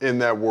in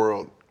that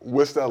world.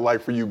 What's that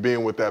like for you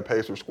being with that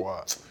Pacer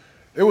squad?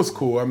 It was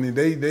cool. I mean,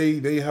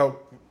 they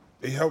helped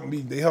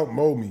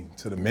mold me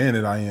to the man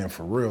that I am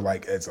for real,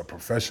 like as a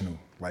professional.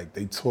 Like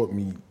they taught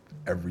me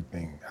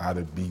everything, how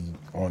to be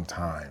on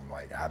time,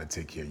 like how to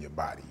take care of your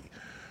body.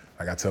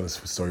 Like I tell this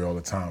story all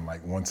the time.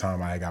 Like one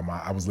time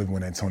I was living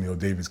with Antonio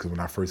Davis because when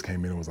I first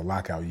came in, it was a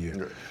lockout year.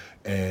 Yeah.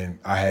 And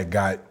I had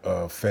got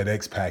a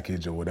FedEx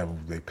package or whatever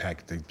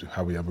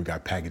how we ever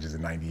got packages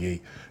in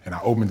 '98. And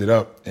I opened it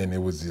up and it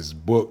was this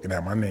book and it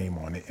had my name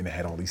on it and it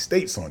had all these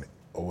states on it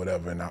or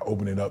whatever. And I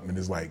opened it up and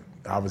it's like,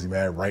 obviously,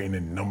 man, writing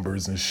in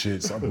numbers and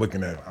shit. So I'm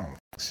looking at it.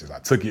 I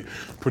took it,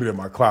 put it in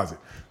my closet.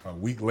 A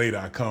week later,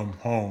 I come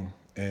home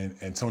and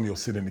Antonio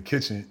sit in the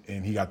kitchen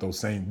and he got those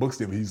same books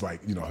there, but he's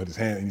like, had his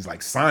hand and he's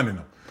like signing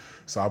them.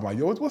 So I'm like,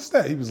 yo, what's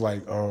that? He was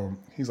like,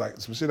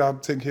 some shit I'll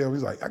take care of.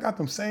 He's like, I got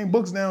them same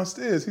books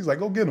downstairs. He's like,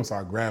 go get them. So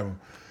I grab them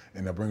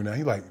and I bring them down.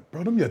 He's like,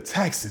 bro, them your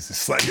taxes.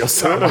 It's like, yo,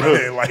 son,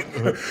 man. Like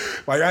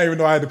I didn't even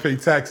know I had to pay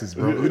taxes,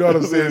 bro. You know what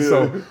I'm saying?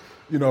 So,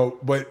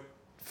 but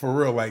for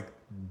real, like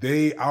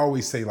I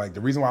always say, like,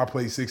 the reason why I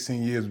played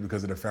 16 years was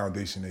because of the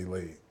foundation they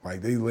laid.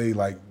 Like, they laid,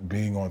 like,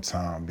 being on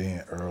time,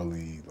 being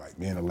early, like,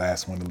 being the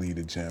last one to leave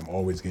the gym,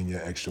 always getting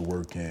your extra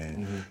work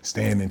in,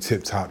 staying in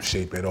tip-top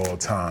shape at all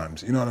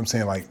times. You know what I'm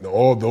saying? Like,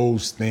 all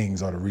those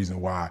things are the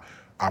reason why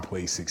I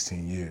played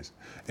 16 years.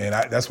 And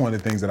that's one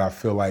of the things that I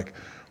feel like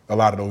a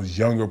lot of those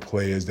younger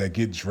players that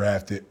get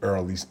drafted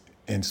early,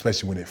 and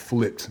especially when it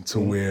flipped to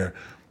where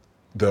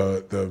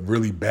the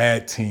really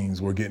bad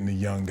teams were getting the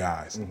young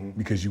guys,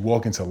 because you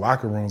walk into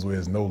locker rooms where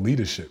there's no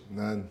leadership.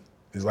 None.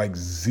 There's like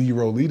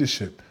zero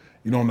leadership.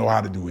 You don't know how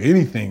to do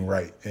anything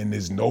right, and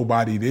there's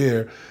nobody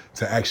there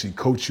to actually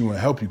coach you and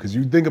help you. Because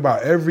you think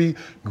about every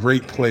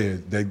great player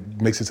that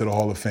makes it to the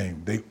Hall of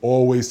Fame, they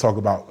always talk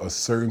about a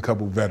certain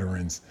couple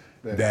veterans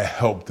that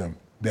helped them,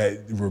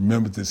 that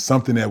remembered there's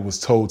something that was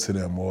told to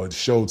them or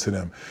showed to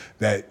them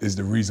that is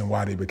the reason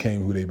why they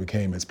became who they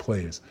became as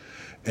players.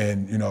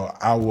 And,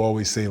 I will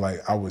always say,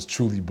 like, I was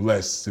truly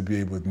blessed to be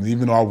able to,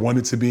 even though I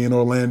wanted to be in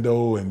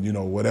Orlando and,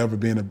 whatever,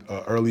 being an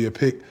earlier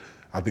pick,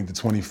 I think the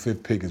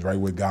 25th pick is right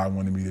where God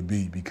wanted me to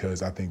be,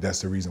 because I think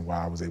that's the reason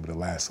why I was able to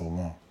last so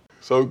long.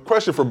 So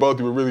question for both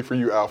of you, but really for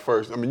you, Al,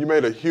 first. I mean, you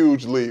made a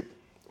huge leap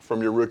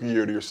from your rookie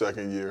year to your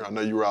second year. I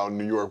know you were out in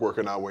New York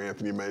working out with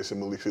Anthony Mason,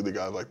 Malik Sealy,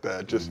 guys like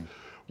that. Just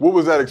what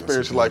was that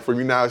experience like for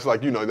you? Now it's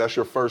like, that's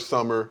your first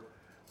summer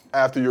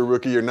after your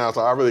rookie year. Now it's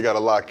like, I really got to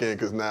lock in,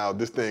 because now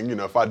this thing,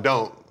 if I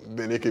don't,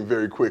 then it can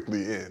very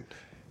quickly end.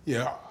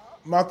 Yeah,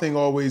 my thing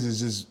always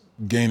is just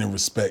gaining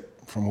respect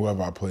from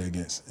whoever I play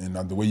against. And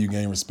the way you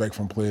gain respect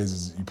from players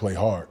is you play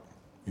hard.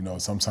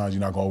 Sometimes you're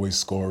not going to always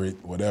score it,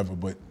 whatever,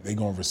 but they're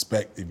going to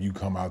respect if you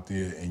come out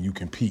there and you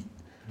compete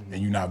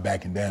and you're not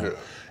backing down. Yeah.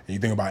 And you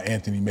think about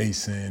Anthony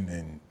Mason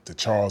and the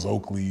Charles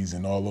Oakleys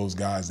and all those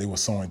guys, they were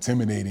so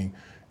intimidating.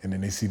 And then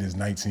they see this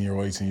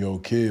 19-year-old,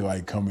 18-year-old kid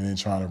like coming in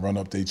trying to run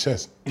up their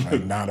chest,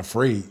 like not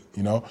afraid,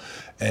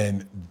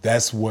 And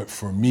that's what,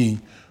 for me,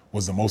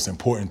 was the most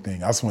important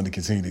thing. I just wanted to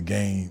continue to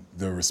gain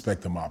the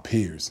respect of my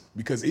peers.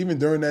 Because even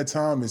during that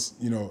time, it's,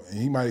 and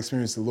he might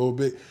experience it a little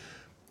bit,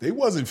 they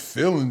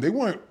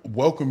weren't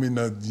welcoming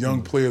the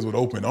young players with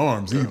open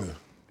arms either,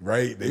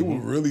 right? They were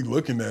really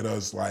looking at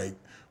us like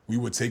we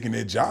were taking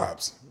their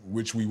jobs.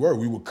 which we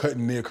were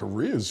cutting their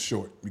careers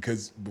short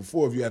because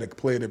before, if you had a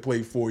player that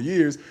played 4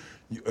 years,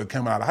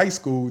 coming out of high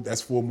school,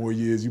 that's 4 more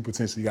years you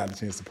potentially got the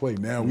chance to play.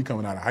 Now we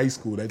coming out of high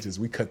school,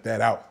 we cut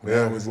that out.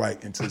 Now it's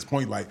like, and to this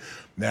point, like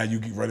now you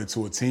get run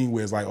into a team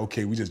where it's like,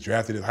 okay, we just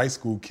drafted a high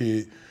school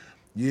kid.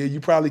 Yeah,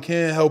 you probably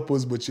can help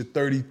us, but you're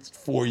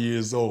 34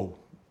 years old.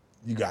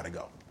 You got to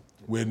go.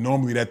 Where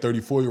normally that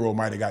 34-year-old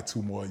might have got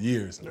 2 more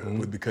years,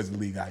 but because the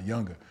league got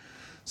younger.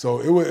 So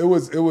it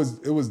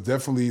was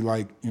definitely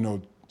like,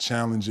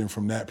 challenging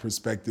from that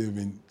perspective.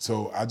 And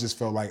so I just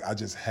felt like I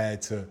just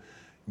had to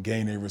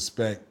gain their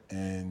respect.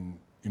 And,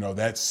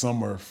 that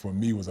summer for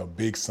me was a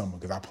big summer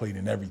because I played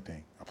in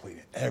everything. I played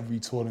in every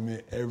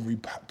tournament, every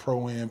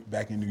pro-am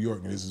back in New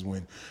York. And this is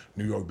when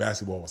New York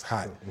basketball was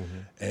hot.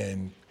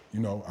 And,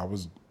 I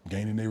was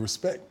gaining their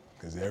respect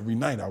because every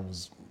night I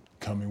was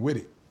coming with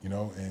it,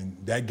 and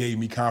that gave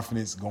me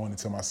confidence going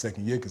into my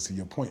second year because to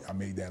your point, I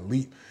made that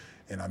leap.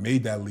 And I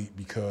made that leap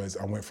because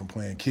I went from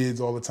playing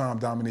kids all the time,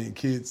 dominating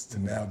kids, to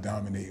now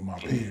dominating my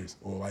peers,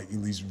 or like at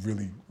least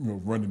really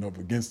running up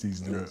against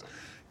these dudes.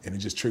 And it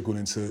just trickled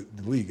into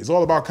the league. It's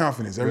all about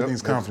confidence.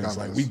 Everything's confidence.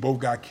 Like we both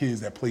got kids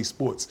that play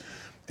sports,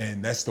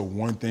 and that's the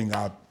one thing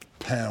I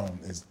pound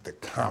is the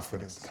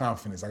confidence.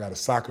 Confidence. I got a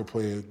soccer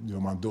player,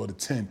 my daughter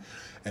 10,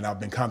 and I've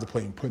been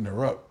contemplating putting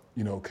her up,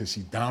 because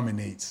she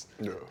dominates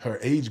her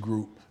age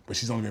group, but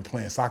she's only been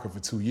playing soccer for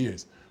 2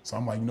 years. So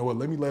I'm like, you know what,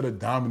 let me let her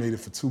dominate it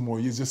for 2 more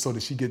years just so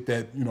that she get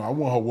that, I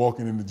want her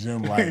walking in the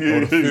gym like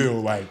on the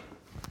field like,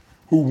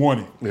 who won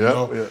it, you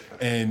know?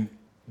 And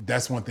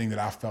that's one thing that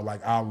I felt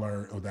like I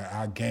learned or that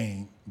I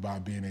gained by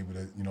being able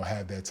to,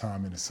 have that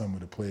time in the summer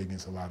to play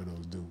against a lot of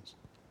those dudes.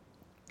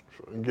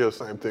 And Gil,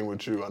 same thing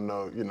with you. I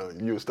know,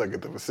 you were stuck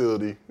at the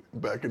facility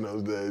back in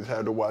those days,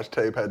 had to watch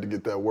tape, had to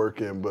get that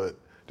work in, but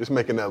just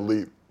making that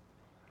leap.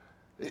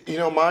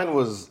 Mine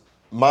was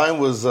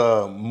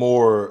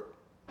more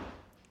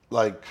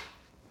like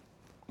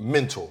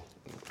mental.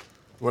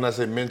 When I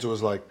say mental,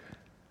 it's like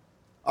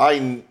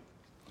I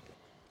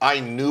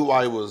knew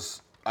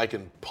I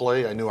can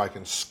play, I knew I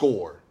can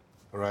score,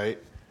 right?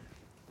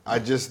 I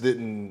just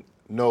didn't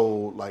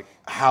know like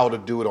how to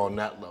do it on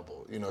that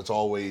level. It's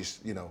always,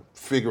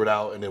 figure it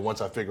out, and then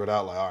once I figure it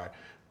out, like, all right,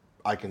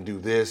 I can do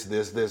this.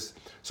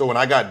 So when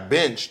I got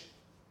benched,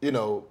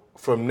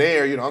 from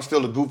there, I'm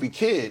still a goofy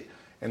kid,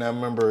 and I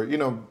remember,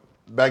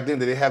 back then,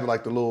 did they have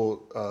like the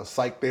little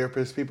psych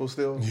therapist people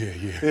still?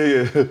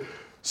 Yeah.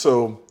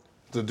 So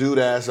the dude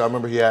asked, I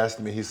remember he asked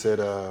me, he said,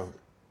 a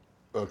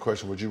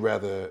question, would you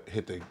rather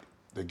hit the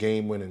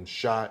game-winning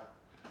shot,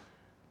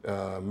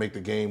 make the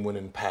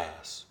game-winning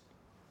pass?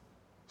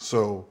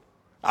 So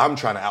I'm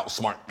trying to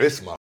outsmart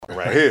this motherfucker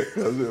right here.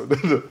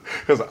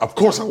 Because of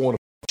course I want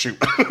to shoot,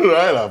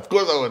 right? Of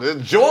course I want to.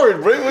 It's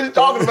Jordan, bro. What are you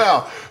talking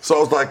about? So I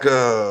was like,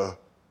 I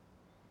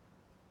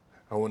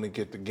want to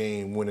get the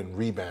game-winning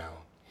rebound.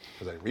 I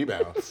was like,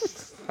 rebound?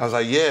 I was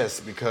like, yes,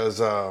 because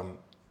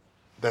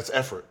that's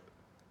effort.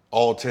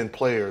 All 10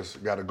 players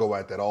got to go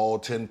at that. All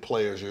 10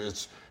 players.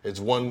 It's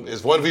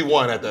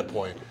 1v1 at that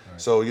point.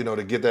 Right. So,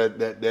 to get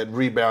that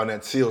rebound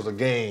that seals the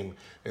game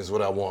is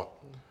what I want.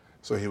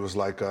 So he was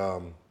like, I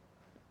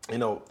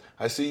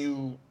see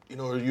you,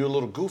 you're a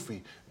little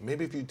goofy.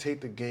 Maybe if you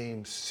take the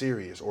game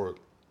serious or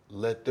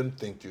let them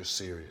think you're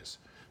serious,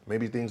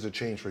 maybe things will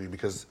change for you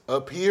because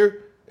up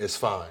here, it's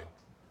fine.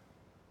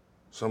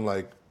 So I'm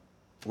like,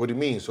 what do you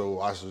mean?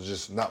 So I should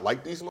just not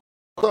like these?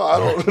 I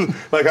don't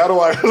how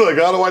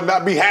do I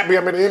not be happy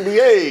I'm in the NBA?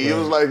 Right. It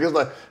was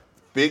like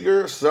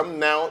figure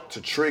something out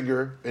to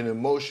trigger an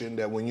emotion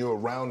that when you're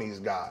around these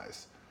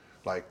guys,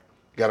 like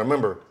you gotta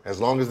remember, as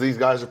long as these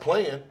guys are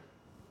playing,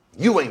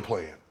 you ain't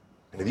playing.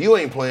 And if you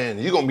ain't playing,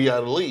 you're gonna be out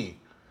of the league.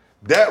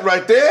 That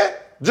right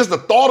there, just the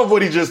thought of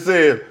what he just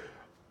said,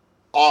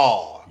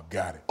 got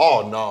it.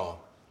 Oh no.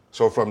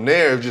 So from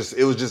there,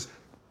 it was just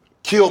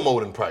kill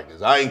mode in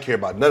practice. I ain't care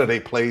about none of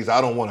their plays. I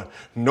don't want to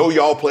know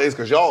y'all plays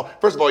because y'all,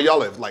 first of all,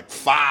 y'all have like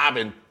 5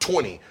 and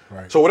 20.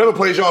 Right. So whatever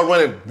plays y'all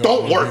running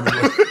don't work.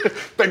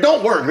 They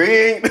don't work.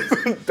 They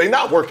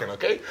not working,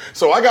 okay?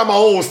 So I got my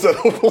own set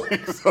of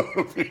plays.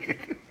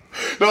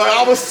 No,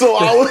 I was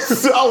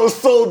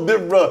so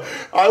different, bro.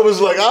 I was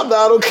like, I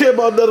don't care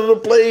about none of the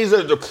plays.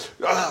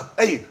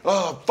 Hey,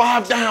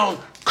 5 down,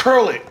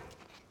 curl it.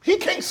 He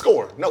can't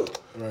score. No.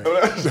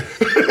 Right.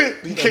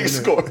 He can't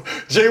score.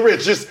 Jay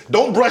Rich, just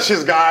don't brush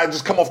his guy,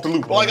 just come off the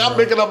loop. Like, I'm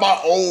making up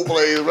my own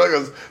plays,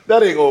 because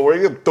that ain't gonna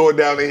work. You throw it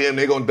down to him,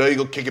 they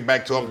gonna kick it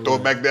back to him, throw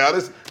it back down.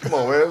 Come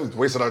on, man, it's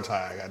wasting our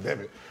time, God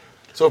damn it.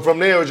 So from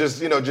there, it was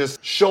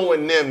just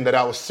showing them that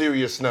I was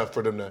serious enough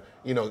for them to,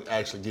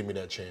 actually give me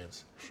that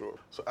chance. Sure.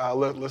 So Al,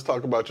 let's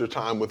talk about your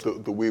time with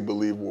the We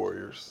Believe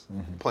Warriors,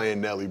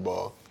 playing Nelly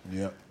ball.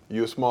 Yep.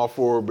 You're a small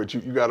forward, but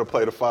you got to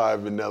play the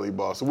 5 in Nelly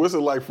ball. So what's it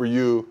like for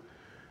you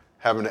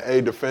having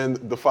to defend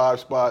the 5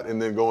 spot and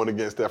then going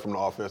against that from the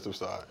offensive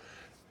side?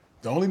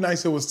 The only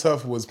nights it was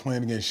tough was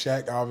playing against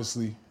Shaq,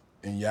 obviously,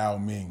 and Yao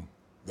Ming.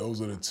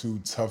 Those are the 2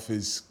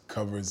 toughest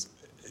covers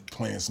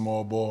playing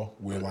small ball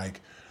where,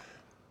 like,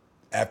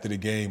 after the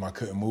game, I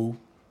couldn't move.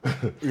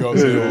 You know what I'm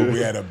saying? We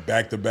had a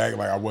back-to-back,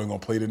 like I wasn't going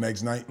to play the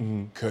next night.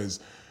 Because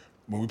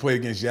when we played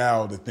against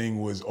Yao, the thing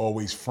was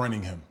always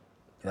fronting him,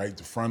 right?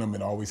 To front him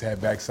and always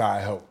had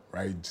backside help,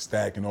 right?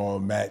 Stacking all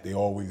Matt, they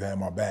always had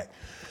my back.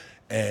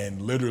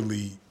 And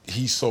literally,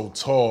 he's so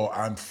tall,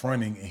 I'm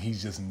fronting, and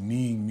he's just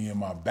kneeing me in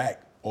my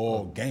back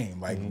all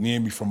game. Like,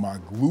 kneeing me from my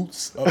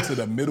glutes up to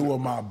the middle of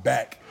my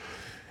back.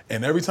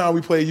 And every time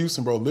we played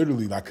Houston, bro,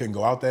 literally, I couldn't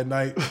go out that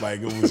night.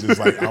 Like, it was just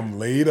like I'm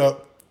laid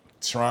up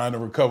trying to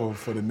recover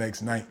for the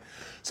next night.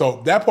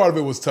 So that part of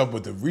it was tough,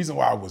 but the reason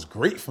why it was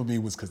great for me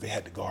was because they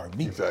had to guard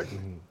me. Exactly.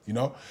 You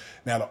know?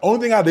 Now, the only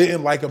thing I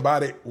didn't like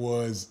about it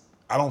was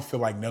I don't feel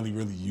like Nelly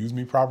really used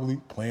me properly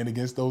playing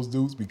against those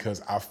dudes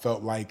because I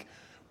felt like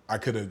I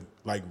could have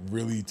like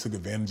really took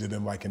advantage of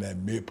them like in that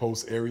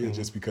mid-post area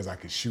just because I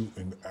could shoot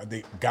and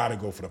they gotta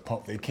go for the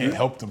pump. They can't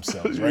help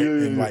themselves, right?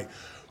 And like,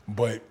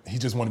 but he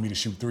just wanted me to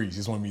shoot threes. He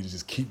just wanted me to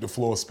just keep the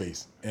floor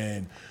space.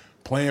 And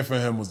playing for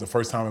him was the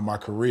first time in my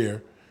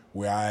career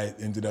where I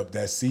ended up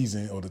that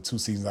season or the 2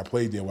 seasons I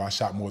played there where I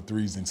shot more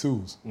threes than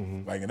twos.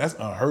 Like, and that's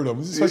unheard of.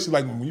 Especially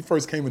like when we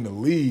first came in the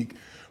league,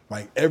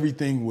 like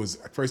everything was,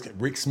 first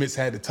Rick Smits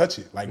had to touch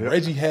it. Like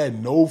Reggie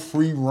had no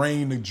free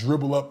reign to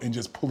dribble up and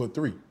just pull a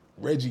three.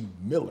 Reggie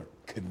Miller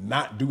could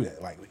not do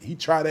that. Like he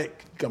tried that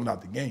coming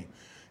out the game.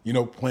 You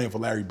know, playing for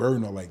Larry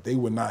Bird, like they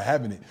were not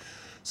having it.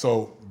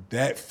 So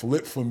that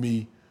flip for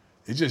me,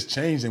 it just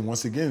changed. And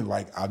once again,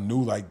 like I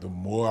knew like the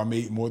more I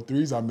made more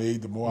threes I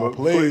made, the more I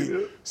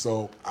played.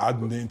 So I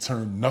didn't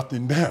turn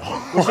nothing down.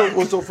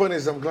 What's so funny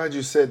is I'm glad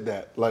you said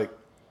that. Like,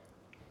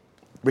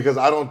 because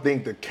I don't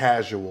think the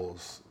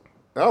casuals,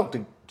 I don't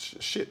think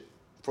shit,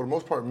 for the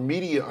most part,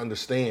 media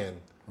understand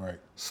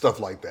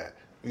stuff like that.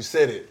 You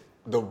said it.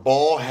 The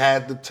ball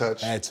had to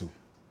touch. Had to.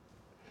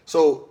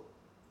 So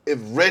if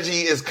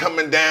Reggie is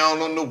coming down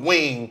on the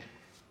wing,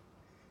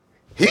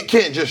 he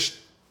can't just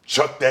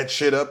chuck that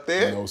shit up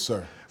there. No,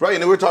 sir. Right,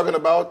 and then we're talking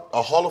about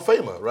a Hall of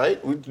Famer, right?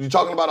 You're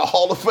talking about a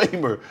Hall of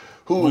Famer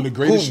who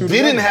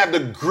didn't have the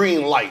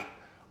green light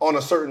on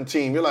a certain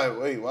team. You're like,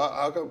 wait, well,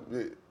 how come?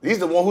 He's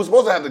the one who's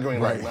supposed to have the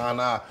green light.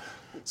 Nah.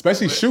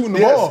 Especially shooting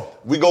the ball.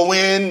 We go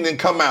in and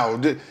come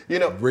out. You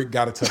know, Rick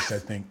got to touch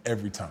that thing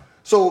every time.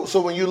 So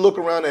when you look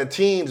around at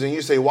teams and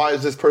you say, why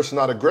is this person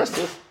not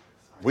aggressive?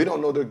 We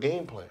don't know their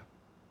game plan.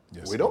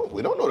 Yes, we don't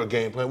know their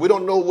game plan. We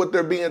don't know what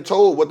they're being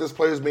told, what this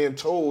player's being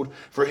told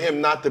for him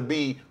not to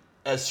be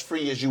as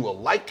free as you would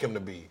like him to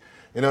be.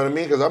 You know what I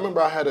mean? Because I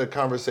remember I had a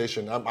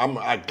conversation.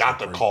 I got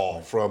the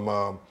call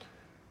from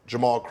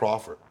Jamal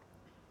Crawford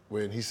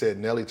when he said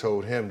Nelly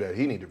told him that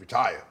he needed to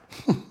retire.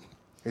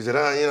 He said,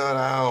 I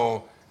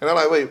don't. And I'm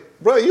like,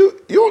 wait, bro, you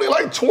only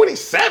like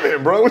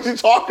 27, bro. What you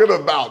talking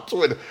about?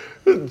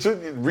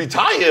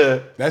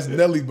 Retire? That's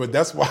Nelly, but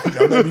that's why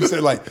I know you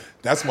said like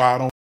that's why I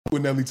don't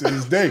with Nelly to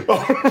this day.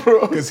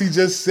 Because he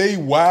just say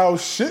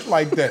wild shit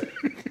like that.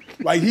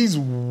 Like he's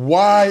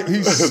wild,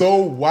 he's so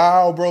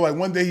wild, bro. Like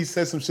one day he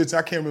said some shit,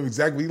 I can't remember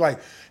exactly. He like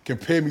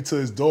compared me to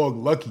his dog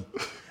Lucky.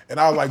 And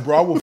I was like, bro,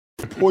 I will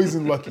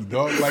poison Lucky,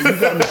 dog. Like you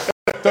got me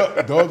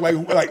up, dog. Like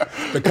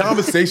the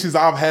conversations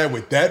I've had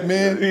with that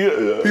man,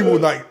 people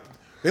like,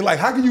 they're like,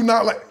 how can you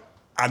not like,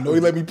 I know he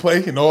let me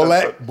play and all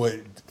that, but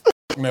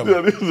Nelly.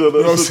 You know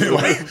what I'm saying?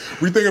 Like,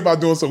 we thinking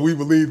about doing some We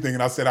Believe thing,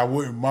 and I said I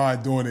wouldn't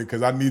mind doing it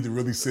because I need to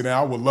really sit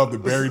down. I would love to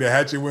bury the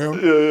hatchet with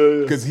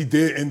him because he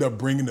did end up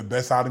bringing the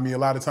best out of me a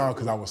lot of times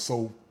because I was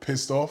so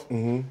pissed off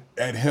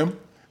at him.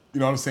 You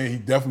know what I'm saying? He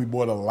definitely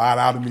brought a lot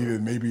out of me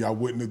that maybe I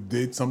wouldn't have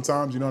did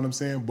sometimes, you know what I'm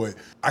saying? But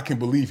I can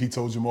believe he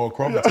told Jamal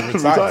Crawford to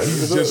retire.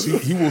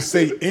 He will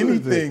say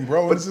anything,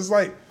 bro. But it's just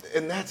like,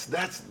 and that's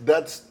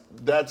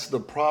the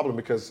problem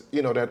because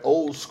you know that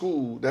old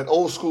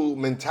school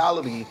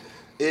mentality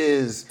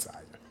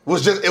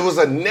was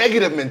a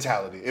negative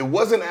mentality. It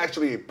wasn't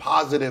actually a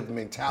positive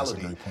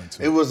mentality. That's a great point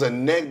too. It was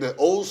the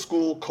old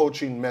school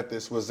coaching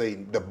methods was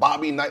the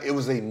Bobby Knight. It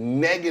was a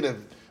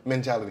negative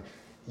mentality.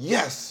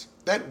 Yes,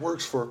 that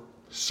works for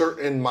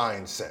certain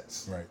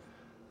mindsets.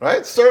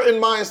 Right?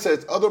 Certain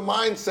mindsets, other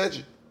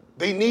mindsets,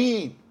 they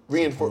need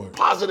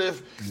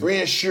positive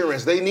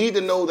reassurance. They need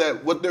to know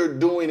that what they're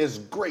doing is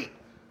great.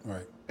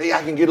 Right. Hey,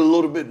 I can get a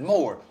little bit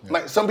more. Yeah.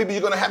 Like some people,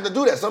 you're gonna have to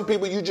do that. Some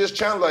people, you just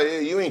challenge like,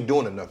 hey, you ain't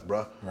doing enough,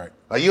 bro. Right.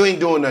 Like you ain't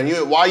doing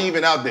nothing. Why you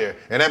even out there?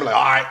 And they be like,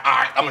 all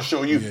right, I'm gonna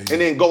show you, and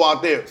then go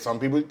out there. Some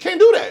people can't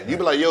do that. You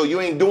be like, yo, you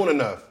ain't doing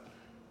enough.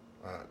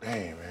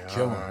 Damn, man.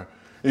 Kill him.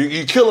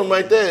 You kill him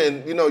right there,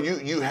 and you know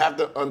you have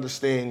to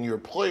understand your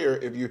player.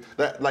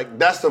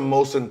 That's the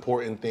most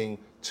important thing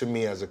to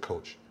me as a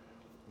coach.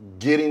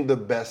 Getting the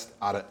best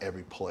out of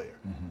every player,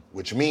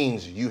 which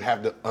means you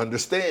have to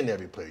understand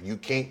every player. You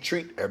can't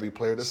treat every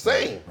player the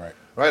same.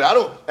 Right?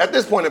 At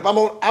this point,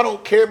 I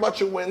don't care about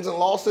your wins and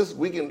losses.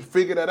 We can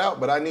figure that out,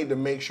 but I need to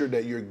make sure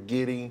that you're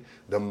getting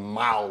the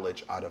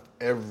mileage out of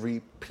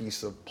every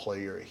piece of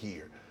player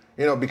here.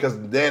 You know, because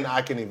then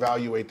I can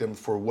evaluate them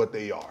for what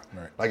they are.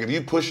 Right. Like if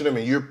you're pushing them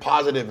and you're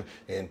positive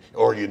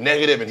or you're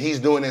negative and he's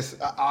doing this,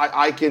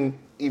 I can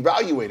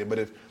evaluate it. But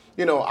if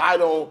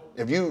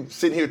you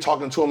sit here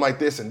talking to him like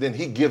this and then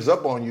he gives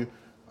up on you,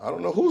 I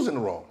don't know who's in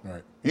the wrong.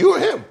 Right. You or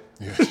him.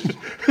 Yeah.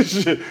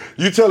 Shit,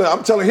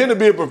 I'm telling him to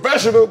be a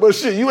professional, but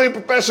shit, you ain't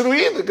professional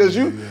either because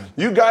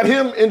you got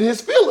him in his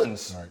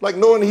feelings, Right. like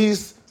knowing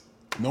he's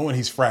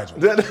fragile.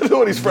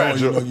 knowing he's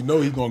fragile. You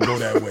know he's gonna go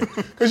that way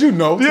because to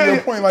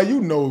your point, like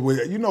you know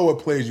what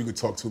players you could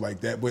talk to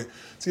like that. But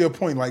to your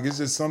point, like it's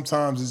just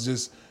sometimes it's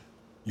just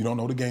you don't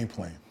know the game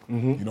plan.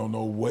 Mm-hmm. You don't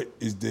know what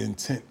is the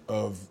intent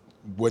of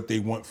what they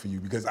want for you.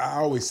 Because I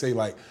always say,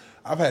 like,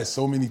 I've had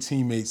so many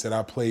teammates that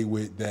I played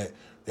with that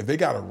if they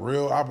got a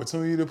real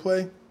opportunity to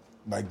play,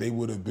 like they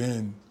would have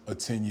been a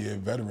 10-year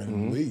veteran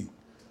in the league.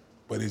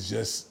 But it's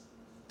just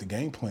the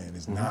game plan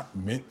is not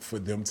meant for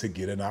them to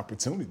get an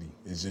opportunity.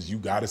 It's just you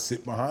got to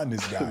sit behind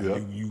this guy. Yeah.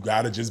 You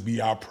got to just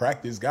be our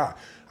practice guy.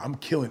 I'm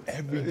killing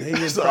every day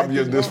in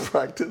This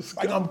practice.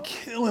 Like I'm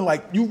killing.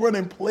 Like you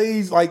running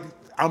plays. Like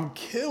I'm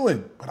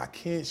killing, but I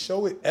can't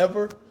show it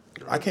ever.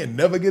 I can't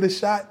never get a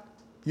shot.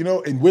 You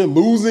know, and we're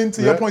losing.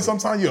 To your point,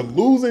 sometimes you're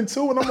losing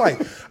too, and I'm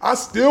like, I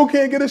still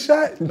can't get a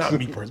shot. Not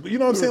me personally, but you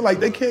know what I'm saying? Like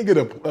they can't get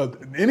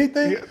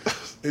anything. Yeah.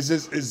 It's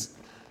just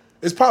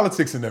it's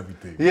politics and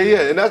everything.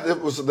 Yeah, and that's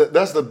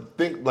the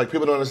thing. Like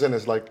people don't understand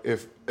this. Like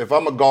if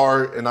I'm a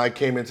guard and I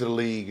came into the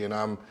league and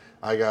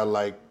I got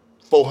like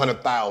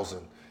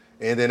 $400,000,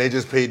 and then they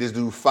just paid this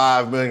dude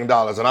 $5 million,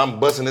 and I'm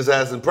busting his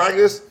ass in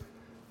practice.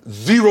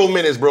 0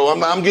 minutes, bro.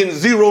 I'm getting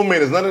 0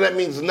 minutes. None of that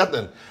means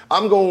nothing.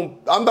 I'm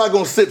not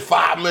gonna sit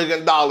 $5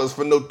 million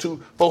for no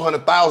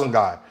 $400,000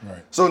 guy.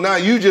 Right. So now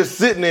you just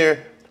sitting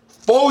there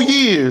 4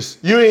 years.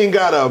 You ain't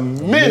got a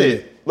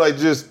minute. Like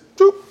just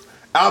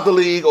out the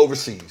league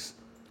overseas.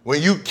 When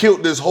you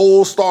killed this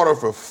whole starter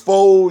for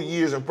 4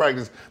 years in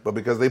practice, but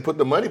because they put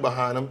the money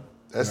behind them,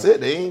 that's it.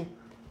 They ain't.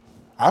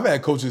 I've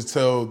had coaches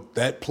tell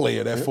that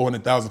player, that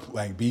 400,000,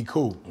 like, be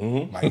cool.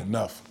 Like,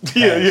 enough.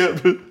 Yeah.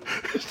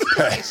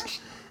 Pass.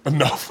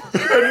 Enough.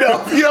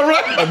 Enough. Yeah,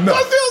 right.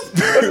 Enough.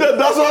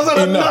 That's what I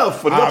said.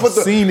 Enough. I've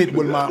seen it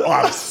with my.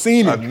 I've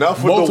seen it.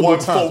 Enough with the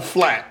 1-4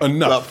 flat.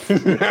 Enough.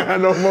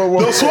 No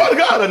more. No, swear to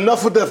God,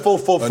 enough with that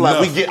 4-4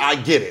 flat. I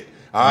get it.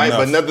 All right,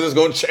 but nothing is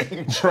gonna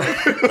change.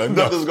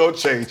 Nothing's gonna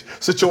change.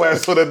 Sit your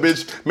ass on that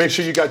bitch. Make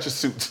sure you got your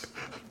suits.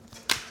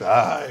 All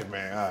right,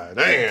 man. All right.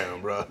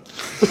 Damn, bro.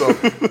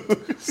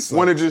 So,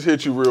 want to just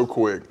hit you real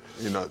quick.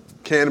 You know,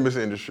 cannabis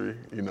industry.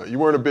 You know, you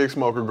weren't a big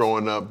smoker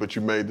growing up, but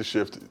you made the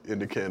shift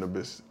into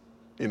cannabis.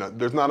 You know,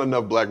 there's not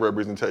enough black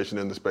representation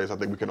in the space. I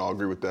think we can all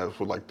agree with that.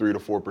 For like 3 to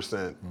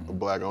 4% of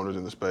black owners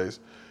in the space.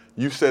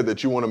 You've said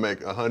that you want to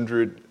make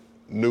 100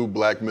 new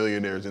black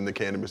millionaires in the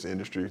cannabis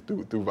industry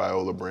through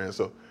Viola brand.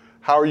 So,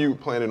 how are you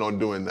planning on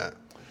doing that?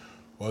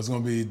 Well, it's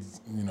gonna be, it's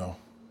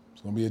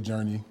gonna be a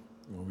journey.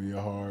 It's gonna be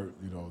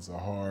it's a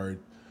hard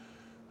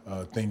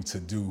thing to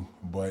do.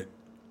 But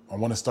I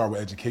want to start with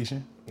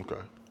education. Okay.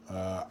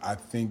 I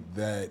think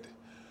that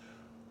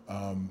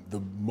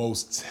the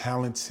most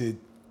talented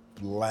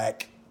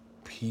black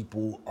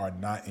people are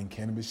not in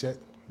cannabis yet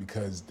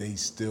because they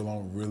still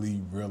don't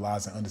really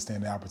realize and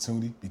understand the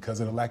opportunity because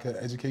of the lack of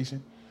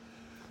education.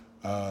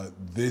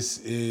 This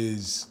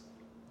is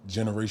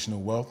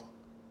generational wealth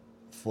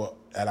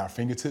at our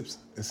fingertips,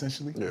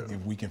 essentially. Yeah.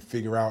 If we can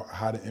figure out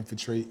how to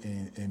infiltrate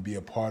and be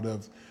a part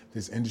of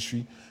this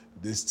industry,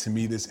 this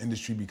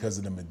industry, because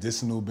of the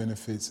medicinal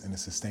benefits and the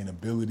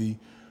sustainability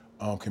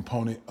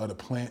component of the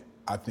plant,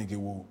 I think it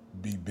will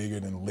be bigger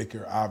than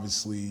liquor.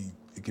 Obviously,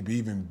 it could be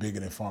even bigger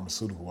than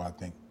pharmaceutical, I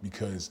think,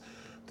 because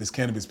this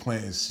cannabis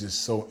plant is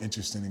just so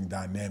interesting and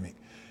dynamic.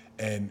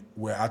 And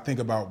where I think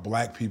about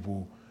black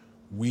people,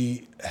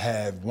 we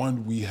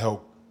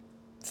help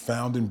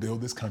found and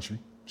build this country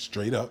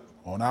straight up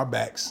on our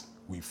backs.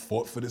 We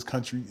fought for this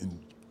country in,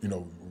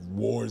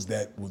 wars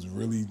that was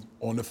really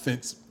on the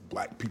fence.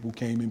 Black people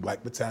came in,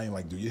 Black Battalion,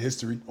 like, do your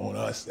history on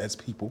us as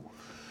people.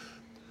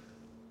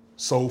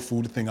 Soul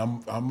food, the thing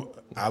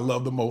I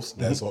love the most.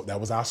 That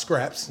was our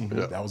scraps.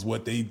 Yeah. That was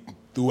what they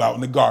threw out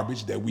in the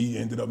garbage that we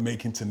ended up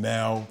making to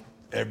now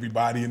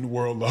everybody in the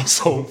world loves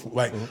soul food.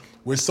 Like,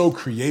 we're so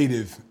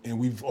creative and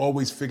we've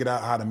always figured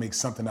out how to make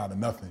something out of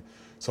nothing.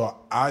 So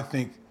I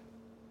think,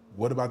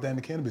 what about that in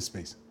the cannabis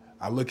space?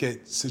 I look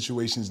at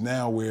situations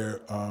now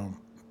where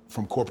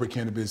from corporate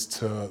cannabis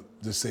to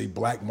say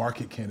black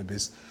market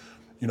cannabis,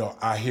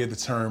 I hear the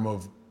term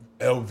of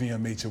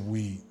LVMH of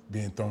weed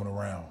being thrown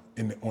around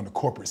on the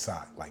corporate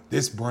side. Like,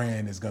 this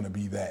brand is gonna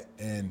be that.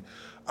 And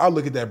I'll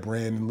look at that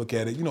brand and look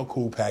at it,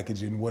 cool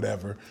packaging,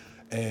 whatever.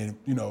 And,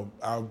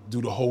 I'll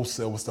do the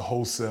wholesale. What's the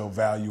wholesale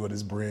value of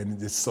this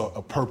brand?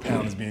 A per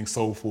pound is being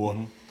sold for,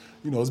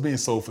 it's being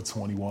sold for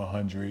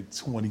 $2,100,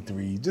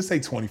 $2,300, just say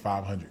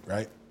 $2,500,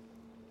 right?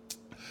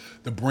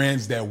 The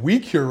brands that we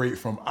curate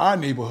from our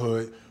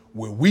neighborhood,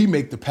 where we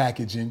make the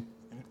packaging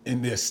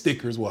and their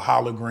stickers with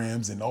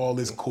holograms and all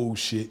this cool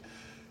shit,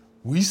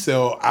 we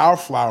sell our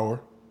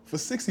flower for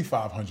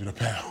 $6,500 a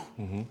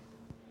pound.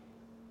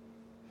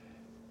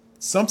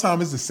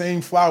 Sometimes it's the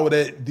same flower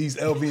that these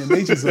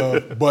LVMHs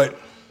are, but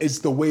it's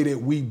the way that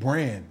we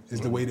brand,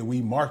 it's the way that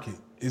we market,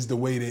 it's the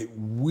way that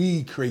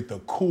we create the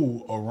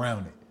cool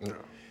around it. Yeah.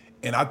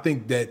 And I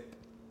think that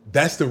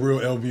that's the real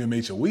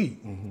LVMH of weed.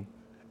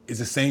 It's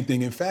the same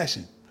thing in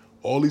fashion.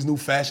 All these new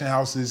fashion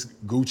houses,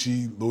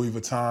 Gucci, Louis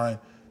Vuitton,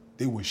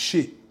 they were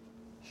shit.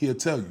 He'll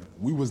tell you,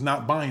 we was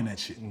not buying that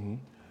shit. Mm-hmm.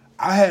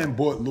 I hadn't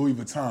bought Louis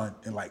Vuitton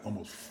in like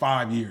almost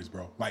 5 years,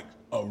 bro. Like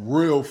a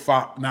real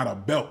not a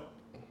belt,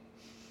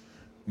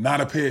 not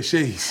a pair of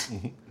shades.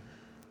 Mm-hmm.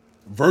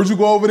 Virgil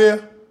go over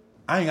there,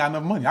 I ain't got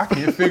enough money. I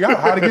can't figure out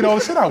how to get all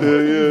the shit I want.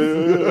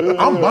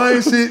 Yeah. I'm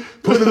buying shit,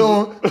 putting it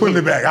on, putting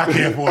it back. I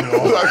can't afford it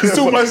all. It's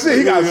too much shit.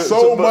 He got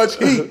so much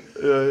heat.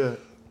 Yeah.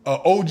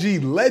 A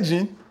OG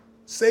legend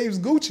saves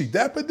Gucci.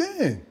 Dapper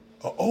Dan.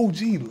 A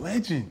OG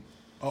legend.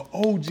 A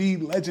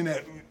OG legend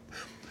that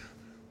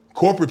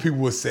corporate people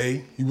would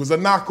say he was a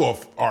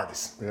knockoff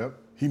artist. Yep.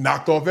 He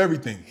knocked off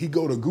everything. He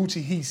go to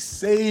Gucci. He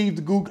saved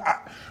Gucci.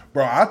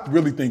 I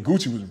really think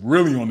Gucci was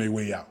really on their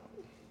way out.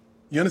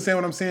 You understand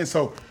what I'm saying?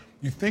 So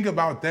you think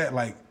about that,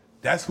 like,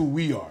 that's who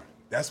we are.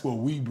 That's what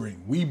we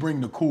bring. We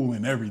bring the cool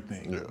in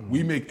everything. Yeah.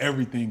 We make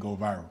everything go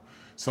viral.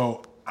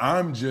 So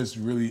I'm just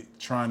really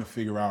trying to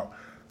figure out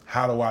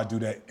how do I do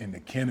that in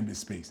the cannabis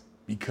space?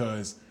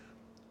 Because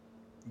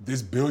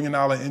this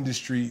billion-dollar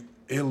industry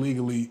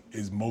illegally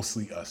is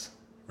mostly us,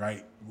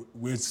 right?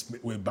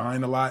 We're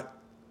buying a lot.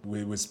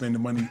 We're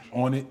spending money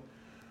on it,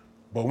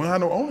 but we don't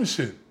have no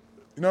ownership.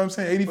 You know what I'm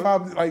saying?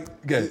 85,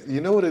 like, get it. You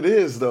know what it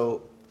is,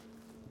 though?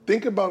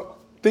 Think about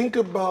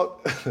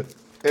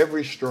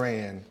every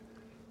strand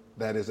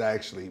that is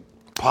actually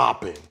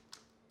popping.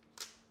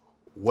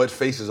 What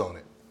face is on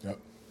it? Yep.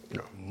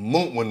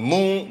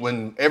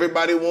 When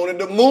everybody wanted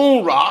the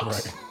moon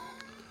rocks. Right.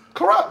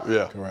 Correct.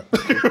 Yeah.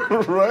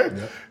 Correct. Right?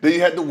 Yep. Then you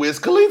had the Wiz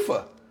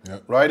Khalifa.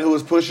 Yep. Right? Who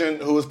was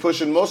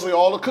pushing mostly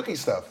all the cookie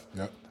stuff.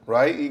 Yep.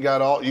 Right? You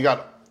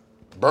got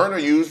Burner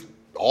used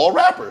all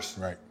rappers.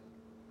 Right.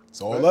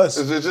 It's all us.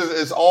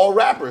 It's all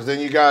rappers. Then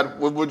you got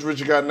what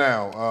you got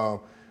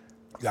now?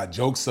 You got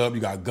Jokes Up, you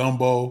got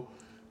Gumbo,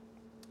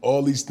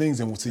 all these things,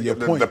 and to your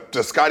point.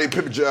 The Scottie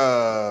Pippen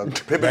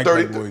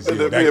 30, Boys,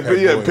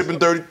 Pippen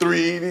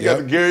 33, you got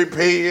the Gary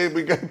Payton,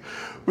 we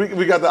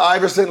got the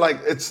Iverson,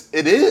 like it's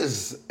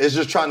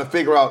just trying to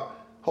figure out,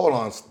 hold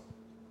on,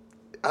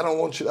 I don't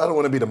want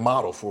to be the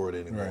model for it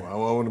anymore. Right. I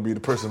want to be the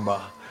person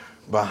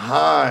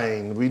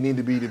behind. We need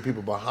to be the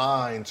people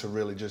behind to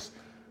really just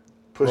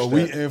push that.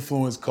 We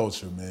influence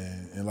culture,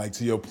 man. And like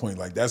to your point,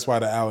 like that's why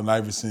the Allen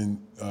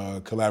Iverson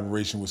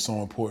collaboration was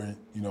so important,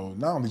 you know,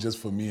 not only just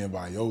for me and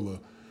Viola,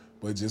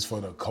 but just for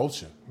the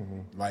culture.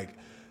 Mm-hmm. Like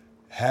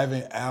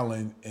having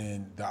Allen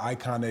and the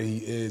icon that he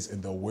is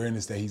and the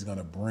awareness that he's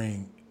gonna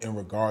bring in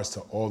regards to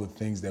all the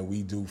things that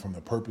we do from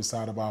the purpose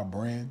side of our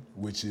brand,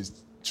 which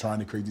is trying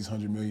to create these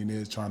 100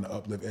 millionaires, trying to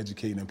uplift,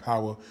 educate, and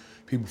empower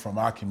people from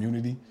our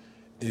community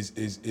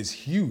is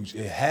huge.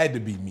 It had to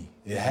be me.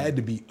 It had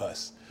to be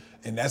us.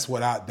 And that's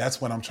what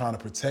I'm trying to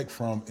protect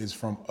from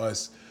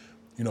us,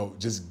 you know,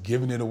 just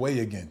giving it away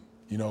again,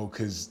 you know,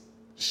 because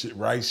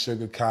rice,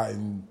 sugar,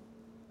 cotton,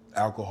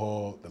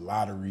 alcohol, the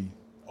lottery,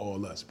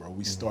 all us, bro.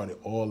 We started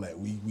all that.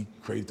 We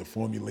created the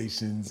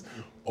formulations,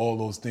 all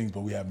those things,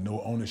 but we have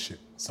no ownership.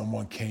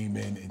 Someone came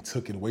in and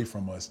took it away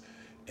from us,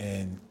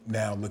 and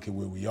now look at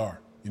where we are,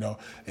 you know.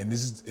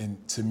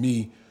 And to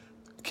me,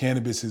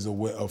 cannabis is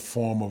a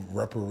form of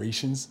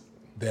reparations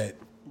that,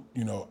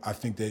 you know, I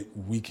think that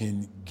we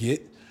can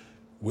get.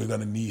 We're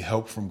gonna need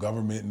help from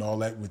government and all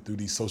that through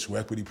these social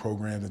equity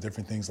programs and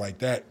different things like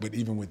that. But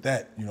even with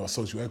that, you know, a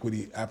social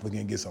equity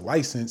applicant gets a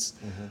license,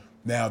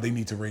 now they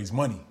need to raise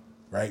money,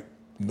 right?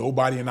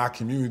 Nobody in our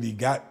community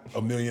got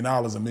 $1 million,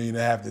 $1.5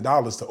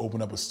 million to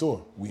open up a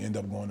store. We end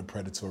up going to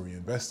predatory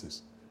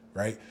investors,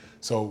 right?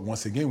 So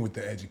once again, with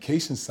the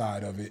education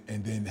side of it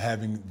and then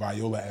having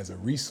Viola as a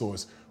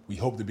resource, we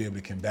hope to be able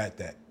to combat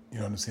that. You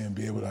know what I'm saying?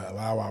 Be able to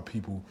allow our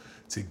people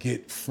to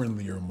get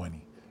friendlier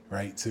money,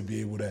 right? To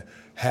be able to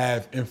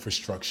have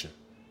infrastructure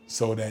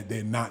so that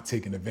they're not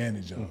taken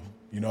advantage of,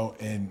 you know?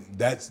 And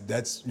that's,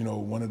 you know,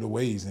 one of the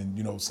ways. And,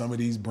 you know, some of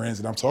these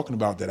brands that I'm talking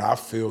about that I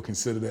feel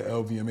consider the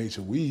LVMH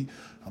of weed,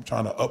 I'm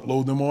trying to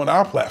upload them on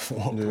our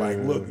platform. Yeah. Like,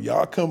 look,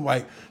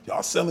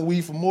 y'all selling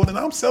weed for more than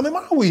I'm selling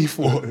my weed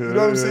for. You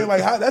know what I'm saying?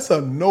 Like, that's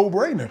a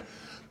no-brainer.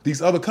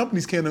 These other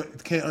companies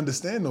can't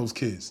understand those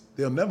kids.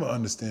 They'll never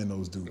understand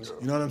those dudes.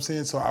 You know what I'm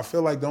saying? So I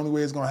feel like the only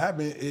way it's gonna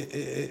happen,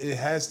 it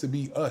has to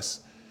be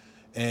us.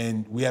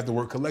 And we have to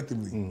work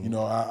collectively. You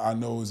know, I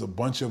know there's a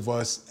bunch of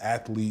us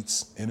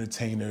athletes,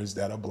 entertainers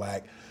that are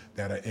black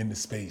that are in the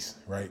space,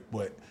 right?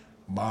 But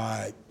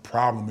my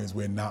problem is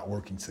we're not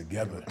working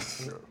together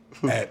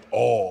at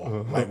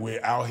all. Like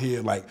we're out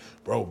here like,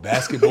 bro,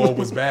 basketball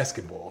was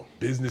basketball.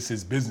 Business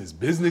is business.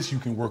 Business, you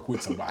can work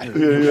with somebody. You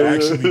can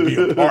actually be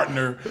a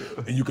partner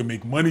and you can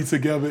make money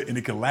together and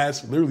it can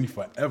last literally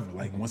forever.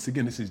 Like once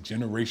again, this is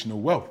generational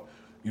wealth.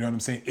 You know what I'm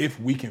saying? If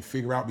we can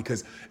figure out,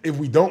 because if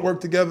we don't work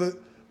together,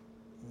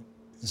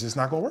 it's just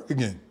not gonna work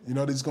again. You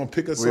know, they're just gonna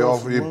pick us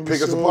off.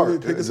 Pick us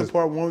apart. Pick us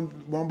apart one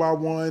by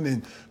one,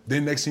 and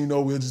then next thing you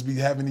know, we'll just be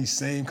having these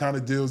same kind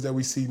of deals that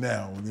we see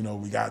now. You know,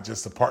 we got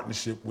just a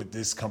partnership with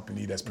this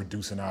company that's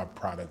producing our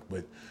product,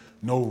 but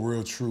no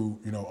real true,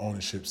 you know,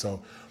 ownership.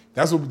 So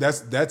that's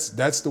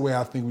the way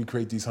I think we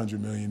create these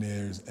 100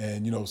 millionaires.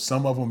 And, you know,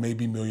 some of them may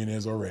be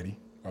millionaires already.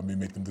 I mean,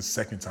 make them the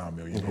second-time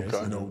millionaires,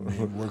 Okay. you know,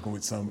 working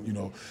with some, you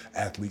know,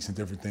 athletes and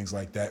different things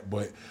like that.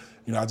 But,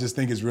 you know, I just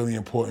think it's really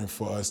important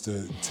for us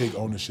to take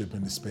ownership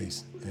in the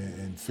space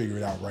and figure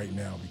it out right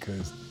now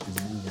because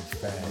it's moving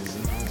fast.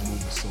 It's moving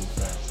so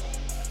fast.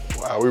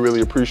 Wow, we really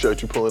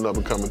appreciate you pulling up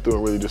and coming through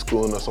and really just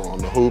schooling us on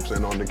the hoops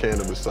and on the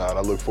cannabis side. I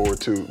look forward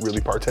to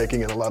really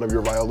partaking in a lot of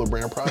your Viola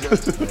brand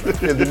products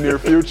in the near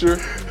future.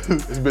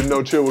 It's been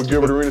No Chill with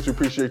Gilbert Arenas. We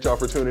appreciate y'all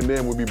for tuning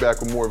in. We'll be back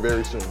with more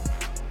very soon.